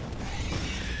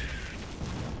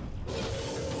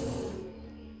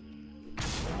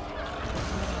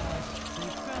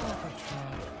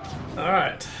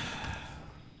 Alright.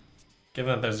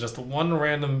 Given that there's just 1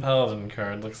 random paladin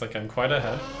card, looks like I'm quite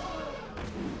ahead.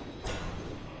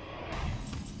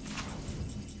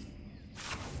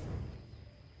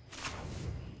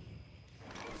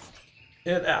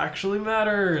 It actually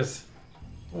matters!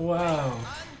 Wow.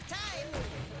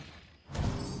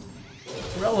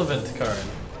 Relevant card.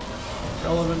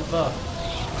 Relevant buff.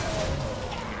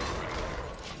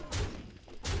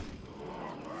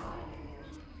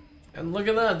 And look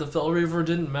at that, the Fell Reaver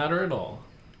didn't matter at all.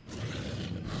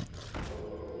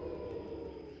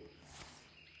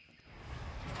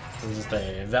 It was just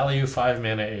a value 5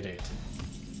 mana 8/8.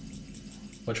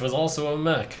 Which was also a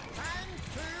mech.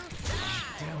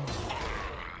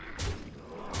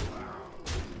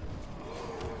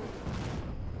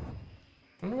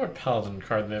 I wonder what paladin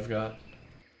card they've got.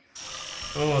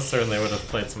 I'm almost certain they would have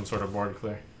played some sort of board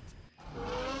clear.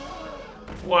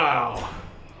 Wow!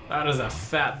 That is a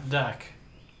fat deck.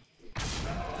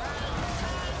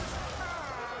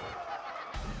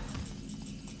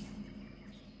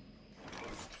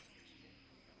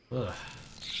 Ugh.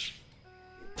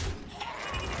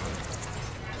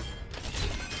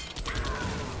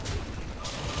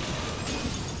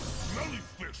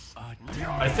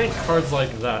 I think cards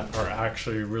like that are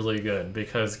actually really good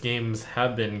because games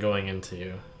have been going into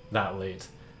you that late.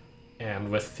 And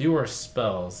with fewer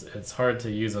spells, it's hard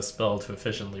to use a spell to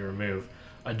efficiently remove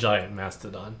a giant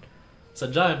mastodon.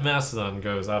 So giant mastodon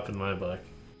goes up in my book.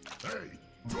 Hey,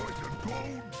 join the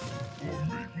gold or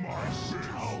meet my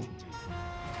sound.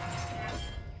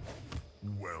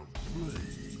 Well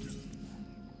played.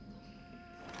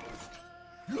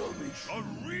 You'll be a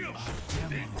real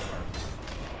stinker.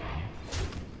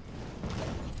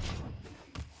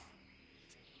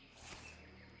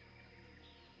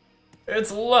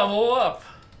 It's level up!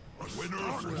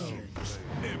 Winners lose,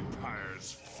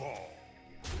 empires fall.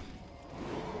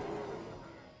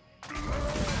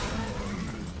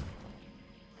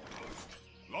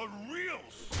 A real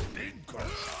stinker.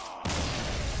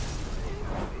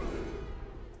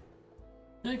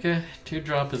 Okay,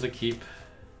 2-drop is a keep.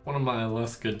 One of my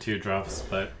less good 2-drops,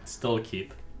 but still a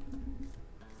keep.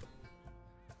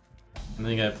 I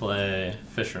think I play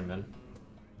Fisherman.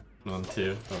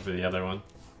 1-2 over the other one.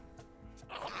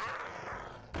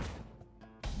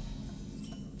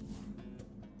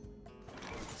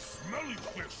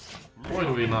 Boy,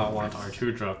 do we not want our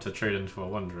 2-drop to trade into a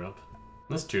 1-drop.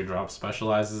 This 2-drop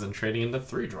specializes in trading into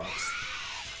 3-drops.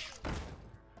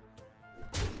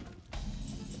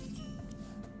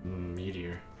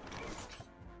 Meteor.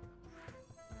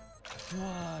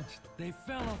 What? They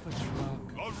fell off a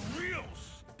truck. A real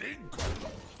stinker.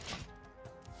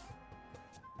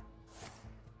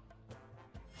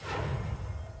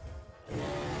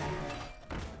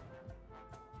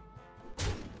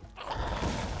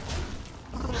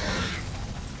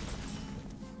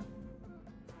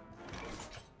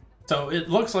 So it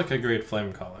looks like a great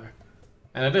flame caller,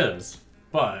 and it is,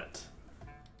 but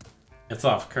it's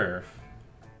off curve.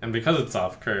 And because it's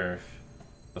off curve,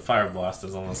 the Fire Blast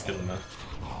is almost good enough.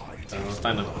 So it's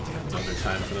kind of another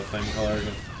time for the flame caller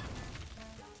again.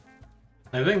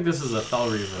 I think this is a Fell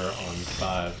Reaver on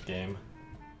 5 game.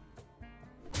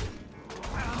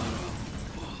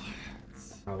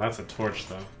 Oh, that's a torch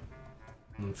though.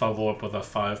 And follow up with a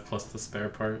 5 plus the spare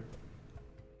part.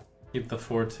 Keep the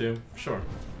 4-2, sure.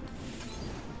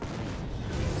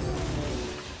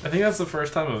 I think that's the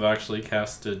first time I've actually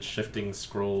casted Shifting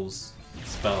Scrolls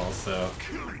spell, so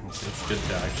it's good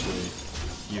to actually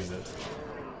use it.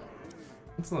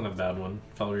 It's not a bad one.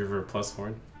 Fel Reaver plus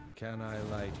Horn. Can I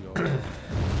light your fire?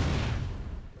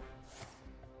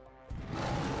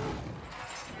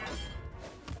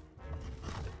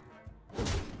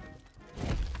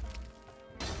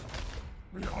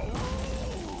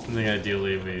 I think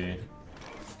ideally we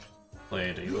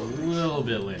played a little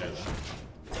bit later though.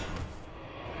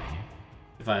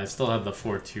 If I still had the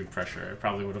 4-2 pressure, I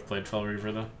probably would have played Fel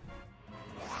Reaver though.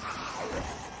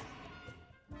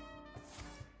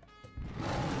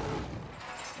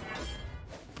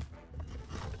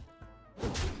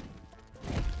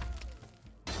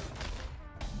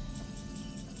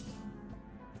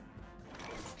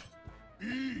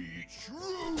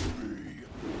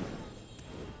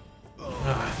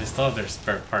 They still have their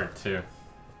spare part too.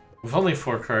 With only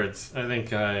 4 cards, I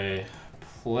think I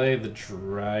play the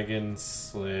Dragon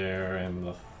Slayer and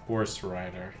the Horse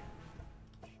Rider.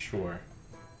 Sure.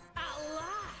 At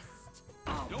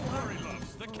last! Don't worry,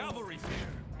 loves. The cavalry's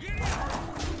here.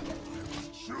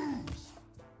 Choose.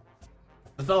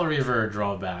 The Fel Reaver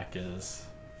drawback is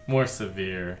more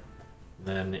severe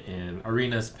than in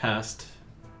arenas past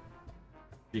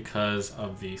because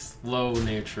of the slow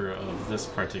nature of this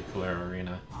particular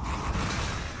arena.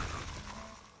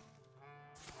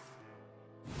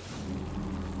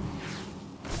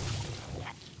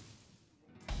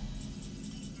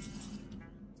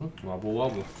 Wobble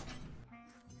wobble.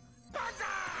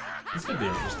 This could be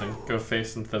interesting. Go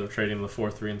face instead of trading the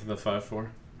 4-3 into the 5-4.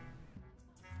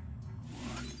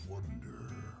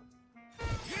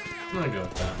 I'm gonna go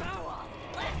with that.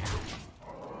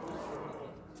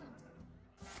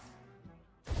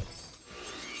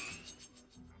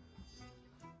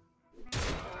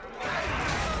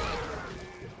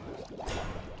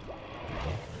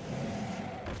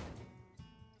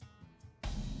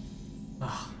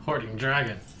 Hoarding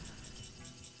Dragon.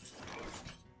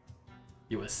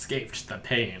 You escaped the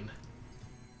pain.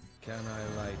 Can I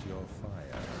light your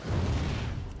fire?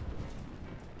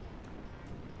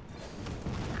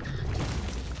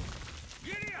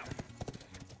 Giddy up!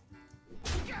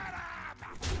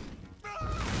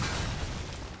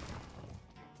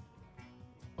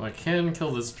 Well, I can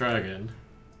kill this dragon.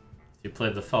 You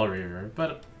played the Fel Reaver,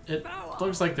 but it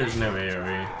looks like there's no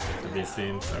AoE to be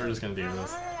seen, so we're just gonna do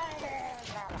this.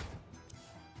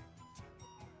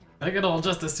 I think I'll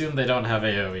just assume they don't have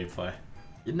AoE play.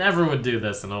 You never would do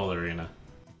this in old arena.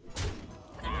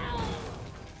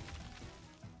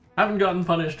 Haven't gotten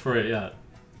punished for it yet.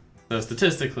 So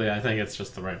statistically, I think it's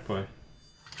just the right play.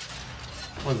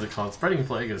 What is it called? Spreading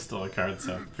Plague is still a card,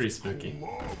 so pretty spooky.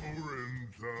 Clobbering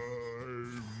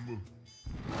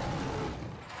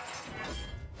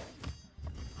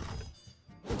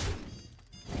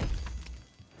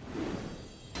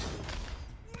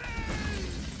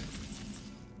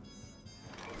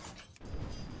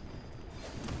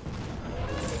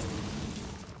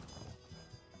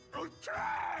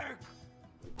time.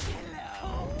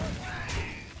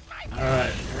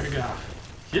 Alright, here we go.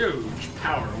 Huge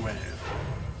power wave.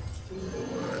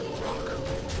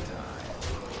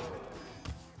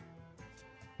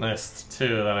 Nice,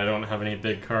 too, that I don't have any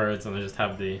big cards and I just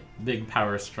have the big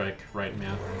power strike right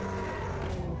now.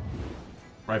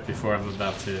 Right before I'm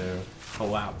about to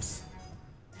collapse.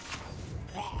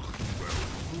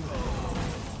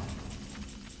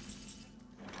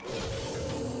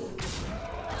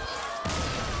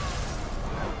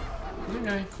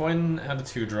 Okay, coin at a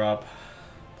 2-drop.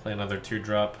 Play another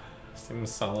 2-drop.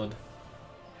 Seems solid.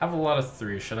 Have a lot of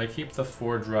 3. Should I keep the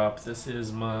 4-drop? This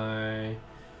is my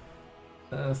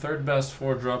third best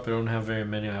 4-drop. I don't have very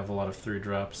many. I have a lot of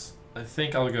 3-drops. I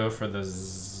think I'll go for the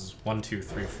 1, 2,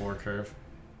 3, 4 curve.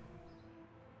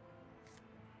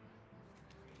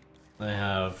 I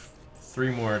have 3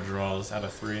 more draws out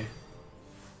of 3.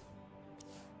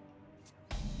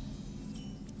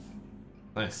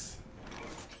 Nice.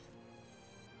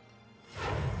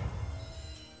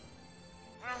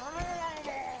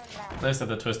 Nice that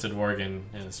the Twisted Worgen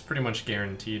is pretty much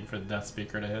guaranteed for the Death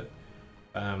Speaker to hit.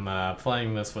 I'm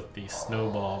playing this with the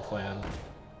Snowball plan.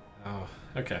 Oh,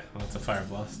 okay. Well, that's a Fire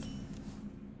Blast.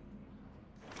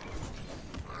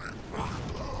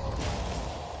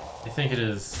 I think it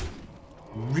is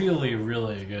really,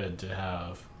 really good to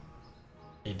have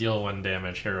a deal 1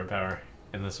 damage hero power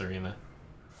in this arena.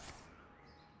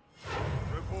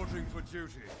 Reporting for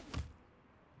duty.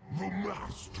 The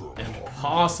master. And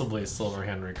possibly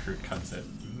Silverhand Recruit cuts it.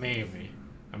 Maybe.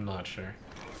 I'm not sure.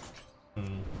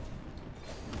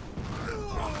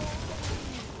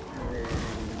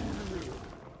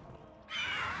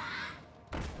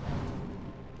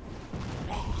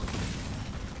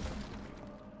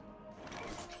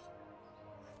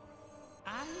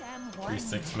 I am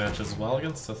 3/6 matches well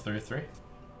against a 3/3.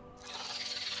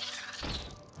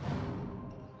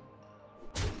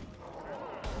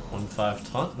 One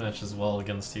 5 taunt matches well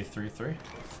against a 3/3.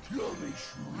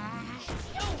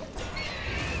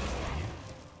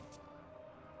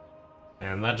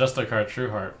 And that just a card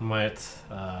Trueheart might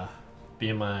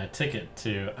be my ticket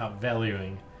to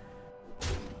outvaluing.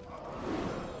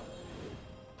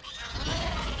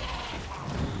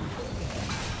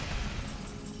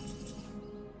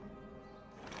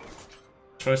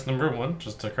 Choice number 1,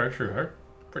 just a card Trueheart.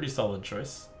 Pretty solid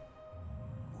choice.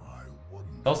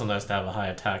 It's also nice to have a high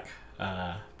attack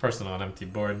person on empty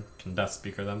board. Can Death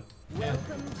Speaker them. Yeah.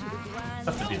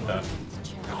 Have to beat that.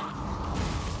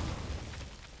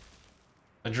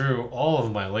 I drew all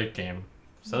of my late game,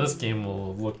 so this game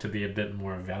will look to be a bit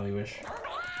more value-ish.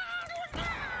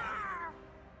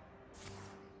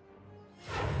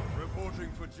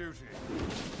 Reporting for duty.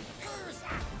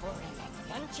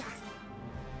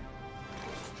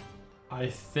 I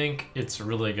think it's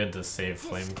really good to save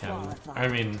Flame Cannon. I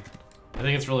mean, I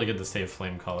think it's really good to save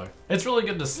Flame Color. It's really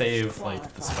good to save,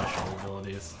 like, the special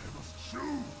abilities.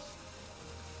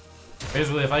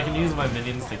 Basically, if I can use my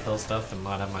minions to kill stuff and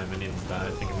not have my minions die, I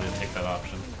think I'm gonna take that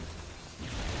option.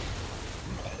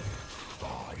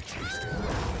 I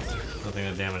don't think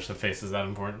the damage to face is that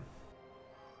important.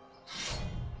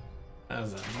 That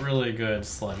is a really good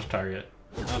sludge target.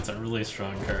 That's a really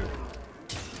strong card.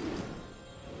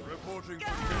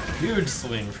 Huge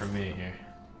swing for me here.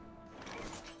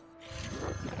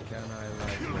 Can I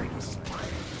light your fire?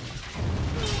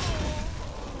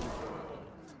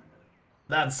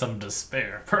 That's some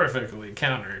despair. Perfectly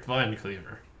countered Vine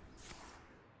Cleaver.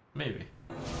 Maybe.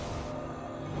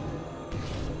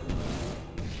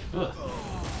 Ugh.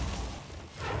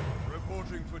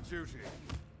 Reporting for duty.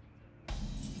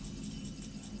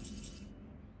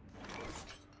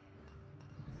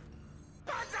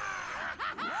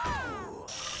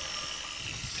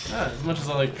 Yeah, as much as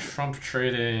I like Trump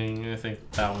trading, I think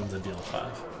that one's a deal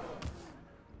 5.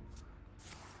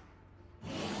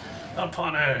 A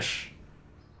punish!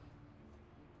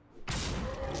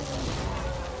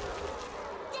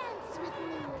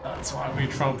 That's why we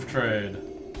Trump trade.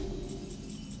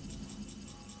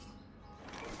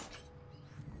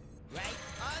 Right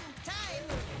on time.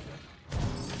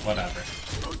 Whatever.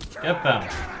 Get them.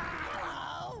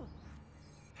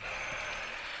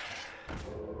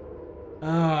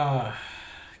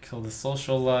 Kill the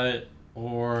socialite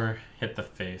or hit the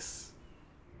face.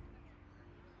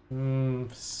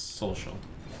 Social.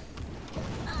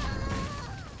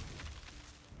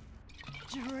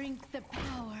 Drink the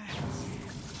power.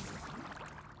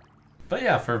 But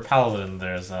yeah, for Paladin,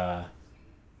 there's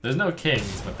no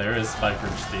kings, but there is Spike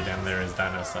Ridge Steed and there is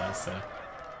Dino Size, so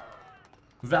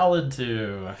valid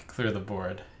to clear the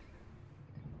board.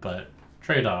 But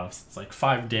trade-offs, it's like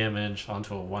 5 damage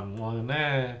onto a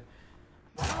 1/1.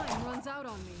 Time runs out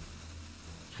on me.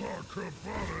 Talk about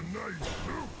a nice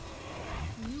soup.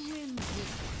 You win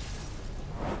this.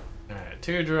 Alright,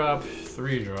 2-drop,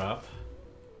 3-drop.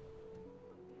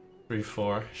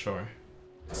 3/4, sure.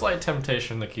 Slight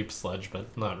temptation to keep Sludge,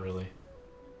 but not really.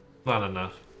 Not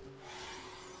enough.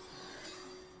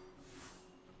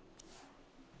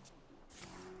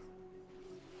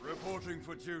 Reporting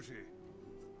for duty.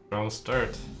 Wrong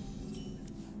start.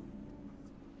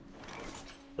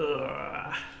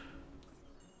 Ugh.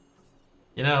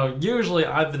 You know, usually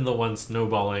I've been the one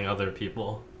snowballing other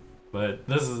people, but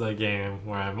this is a game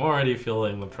where I'm already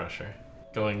feeling the pressure.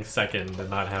 Going second and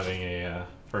not having a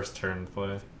first turn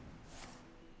play.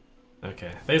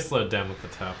 Okay, they slowed down at the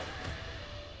top.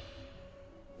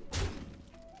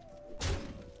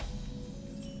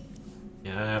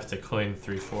 Yeah, I have to coin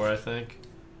 3/4, I think.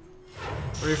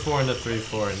 3/4 into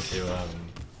 3/4 into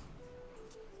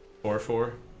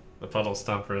 4/4. The Puddle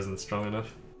Stomper isn't strong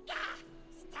enough.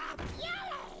 Stop yelling!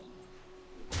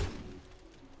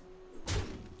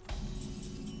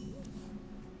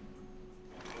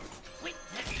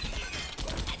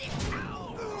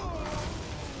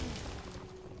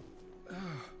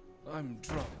 I'm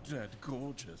drop dead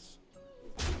gorgeous.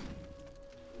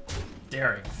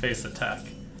 Daring face attack.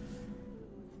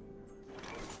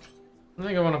 I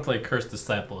think I want to play Cursed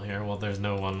Disciple here. Well, there's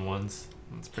no 1/1s.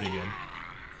 That's pretty good.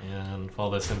 And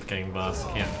while this Imp Gang boss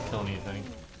can't kill anything.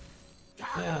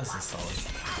 Yeah, this is solid.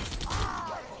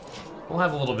 We'll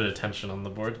have a little bit of tension on the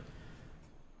board.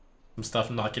 Some stuff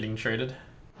not getting traded.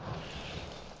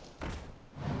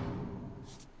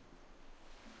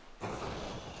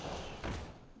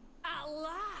 At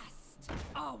last,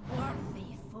 a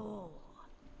worthy foe.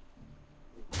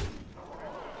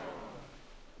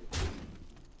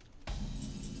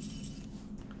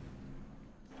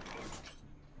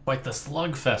 Quite the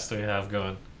slugfest we have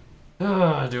going.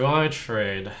 Do I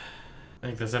trade? I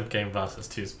think this Imp Game boss is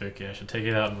too spooky. I should take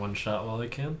it out in one shot while I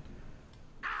can.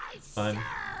 Fine.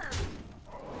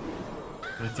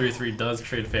 My 3-3 does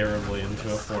trade favorably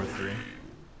into a 4-3.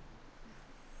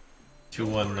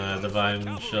 2-1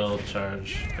 Divine Shield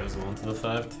charge goes well into the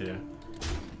 5-2.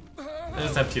 I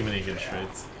just have too many good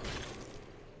trades.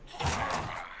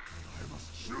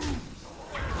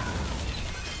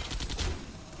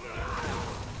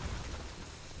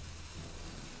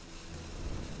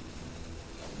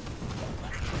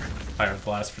 Fire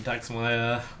Blast protects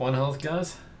my 1 health,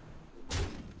 guys.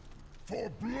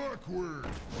 For Blackwood.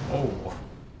 Oh.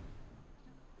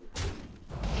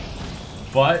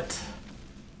 But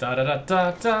da da da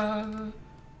da da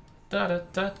da da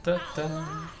da da da.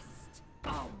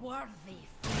 A worthy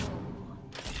foe.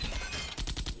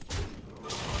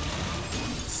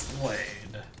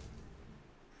 Slayed.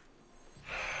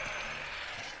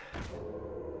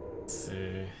 Let's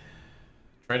see.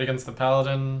 Trade against the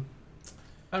Paladin.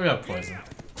 I've got poison.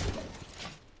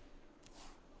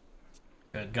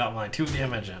 Good, got my 2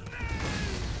 damage in.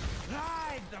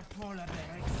 Ride the Polar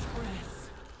Bear Express.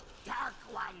 Dark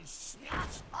One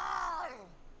snatch all.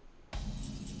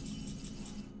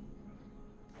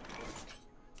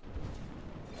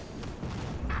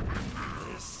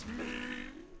 Miss me.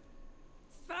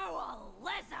 Foul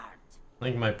lizard. I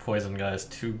think my poison guy is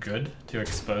too good to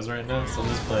expose right now, so I'll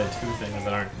just play 2 things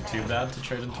that aren't too bad to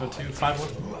trade into a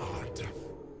 2-5-1.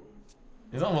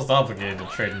 He's almost obligated to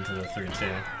trade into the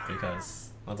 3-2,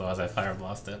 because otherwise I Fire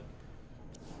Blast it.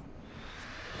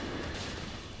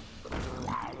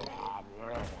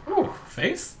 Ooh,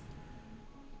 face?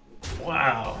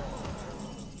 Wow.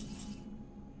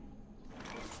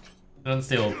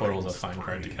 Unstable Portal is a fine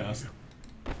card to cast.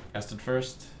 Cast it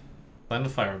first. Plan to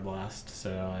Fire Blast,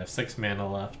 so I have 6 mana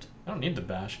left. I don't need to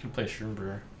bash, I can play Shroom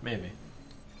Brewer. Maybe.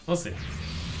 We'll see.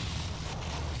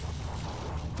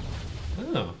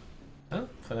 Oh. Huh?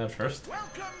 Play that first.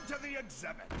 Welcome to the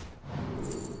exhibit.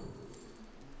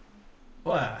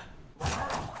 Blah. I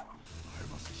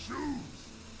must choose.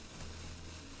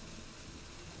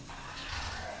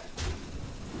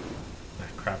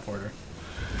 Crap order.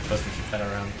 Supposed to keep that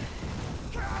around.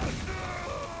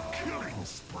 Killing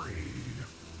spree.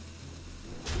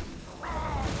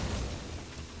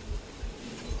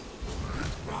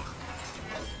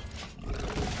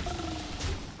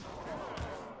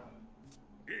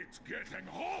 It's getting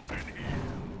hot in here.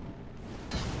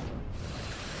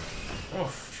 Oh,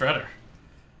 Shredder.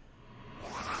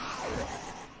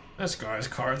 This guy's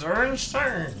cards are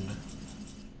insane.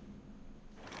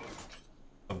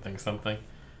 Something, something.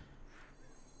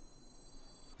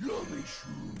 Yummy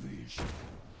shroomish.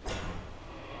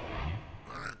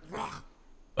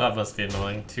 That must be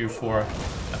annoying. 2-4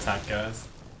 attack guys.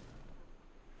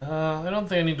 I don't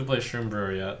think I need to play Shroom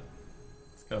Brewer yet.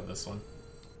 Let's go with this one.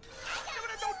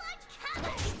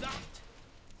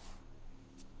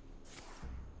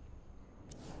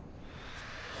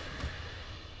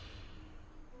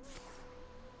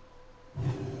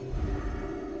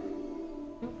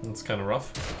 That's kind of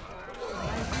rough.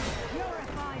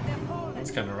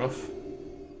 That's kind of rough.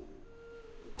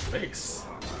 Face.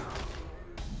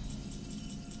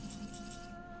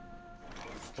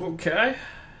 Okay.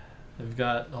 They've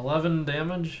got 11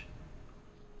 damage.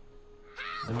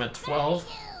 I'm at 12.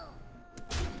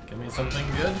 Give me something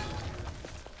good.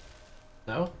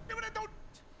 No? Don't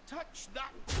touch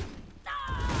that.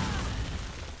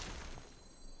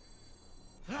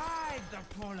 Ride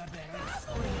the Polar Bear Express.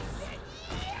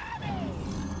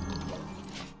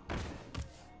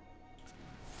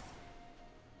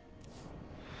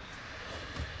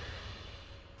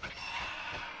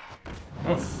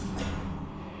 Oof.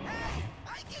 I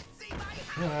can see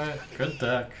my Alright, good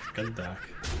deck, good deck.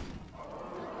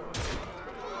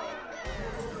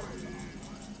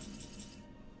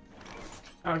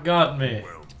 Outgot me.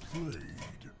 Well played.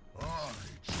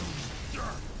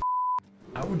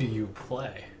 How do you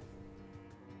play?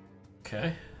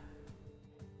 Okay.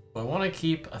 So I want to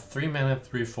keep a 3-mana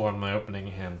 3-4 in my opening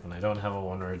hand when I don't have a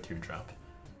 1 or a 2 drop.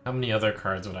 How many other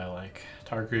cards would I like?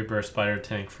 Tar Creeper, Spider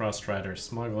Tank, Frost Rider,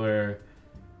 Smuggler.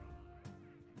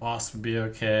 Wasp would be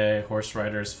okay, Horse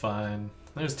Rider's fine.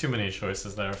 There's too many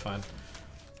choices that are fine.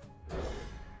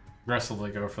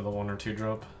 Aggressively go for the 1 or 2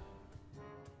 drop.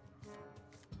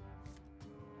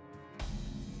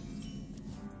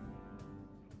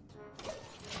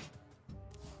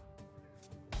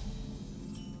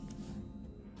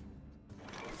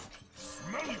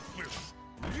 Smelly fish.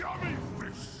 Yummy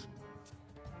fish.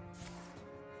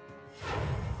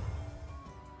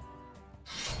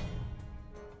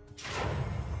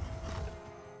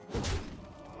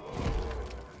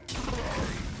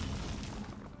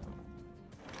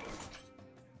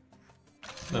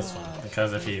 this one,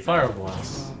 because if he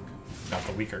fireballs, got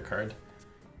the weaker card.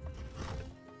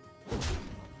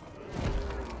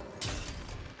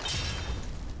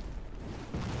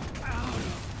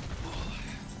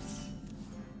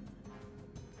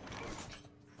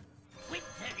 Winter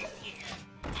is here,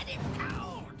 and it's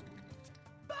cold.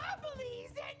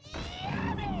 Bubblies and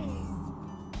yummies.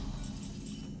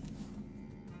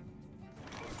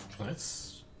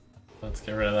 Nice. Let's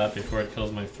get rid of that before it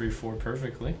kills my 3/4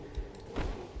 perfectly.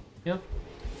 Yep,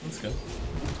 that's good.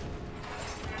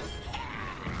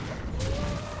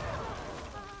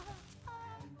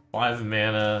 Five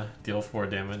mana, deal 4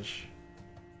 damage.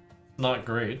 Not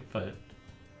great, but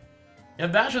yeah,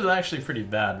 Bash is actually pretty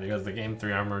bad because the game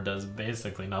 3 armor does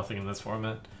basically nothing in this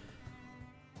format.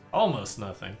 Almost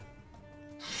nothing.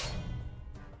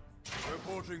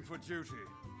 Reporting for duty.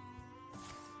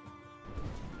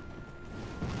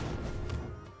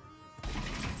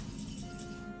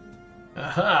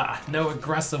 Aha! No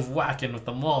aggressive whacking with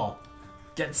the maul.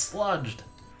 Get sludged.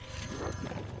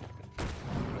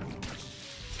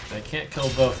 I can't kill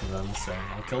both of them, so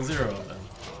I'll kill 0 of them.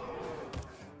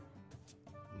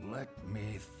 Let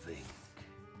me think.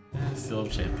 Seal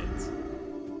of Champions.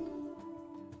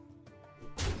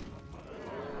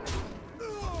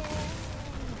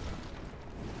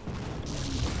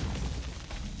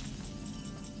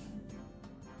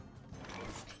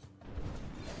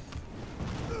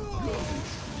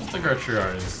 The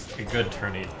Gertrude is a good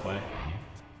turn 8 play,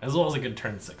 as well as a good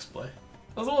turn 6 play,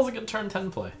 as well as a good turn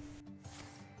 10 play.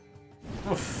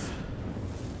 Oof.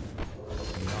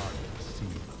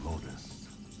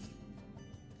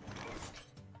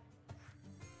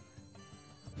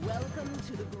 Welcome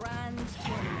to the Grand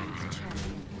Tournament,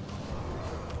 champion.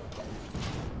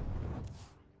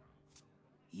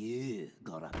 You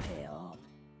gotta pay up.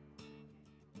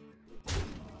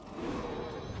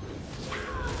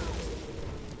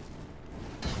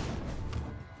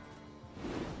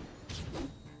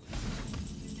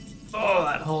 Oh,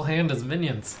 that whole hand is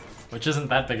minions, which isn't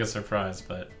that big a surprise,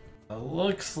 but it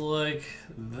looks like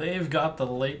they've got the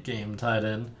late game tied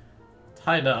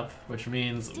up, which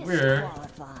means we're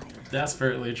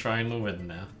desperately trying to win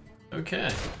now. Okay,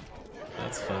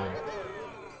 that's fine.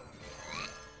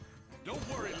 Don't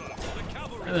worry, love. The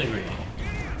cavalry. I think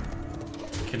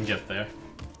we can get there.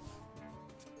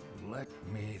 Let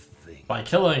me think. By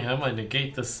killing him, I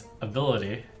negate this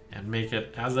ability and make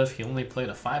it as if he only played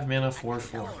a 5 mana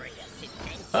 4/4.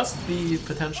 That's the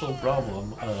potential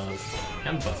problem of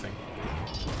hand buffing,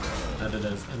 that it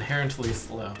is inherently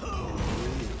slow.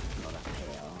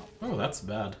 Oh, that's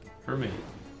bad for me.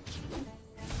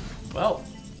 Well,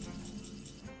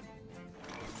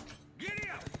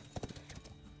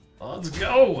 let's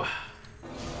go!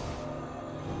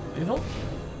 Lethal?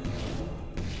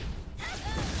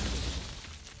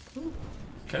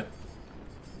 Okay.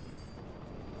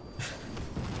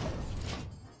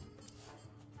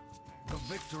 The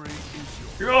victory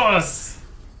is yours. Yes!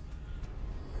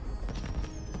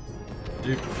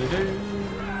 Do-do-do.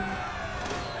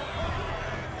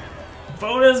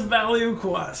 Bonus value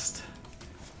quest.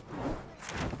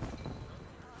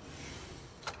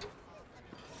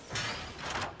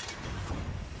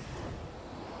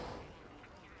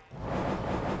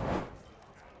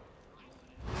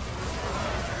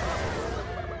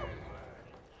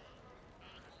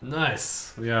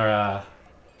 Nice. We are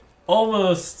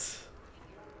almost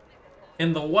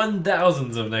in the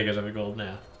 1000s of negative gold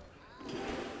now.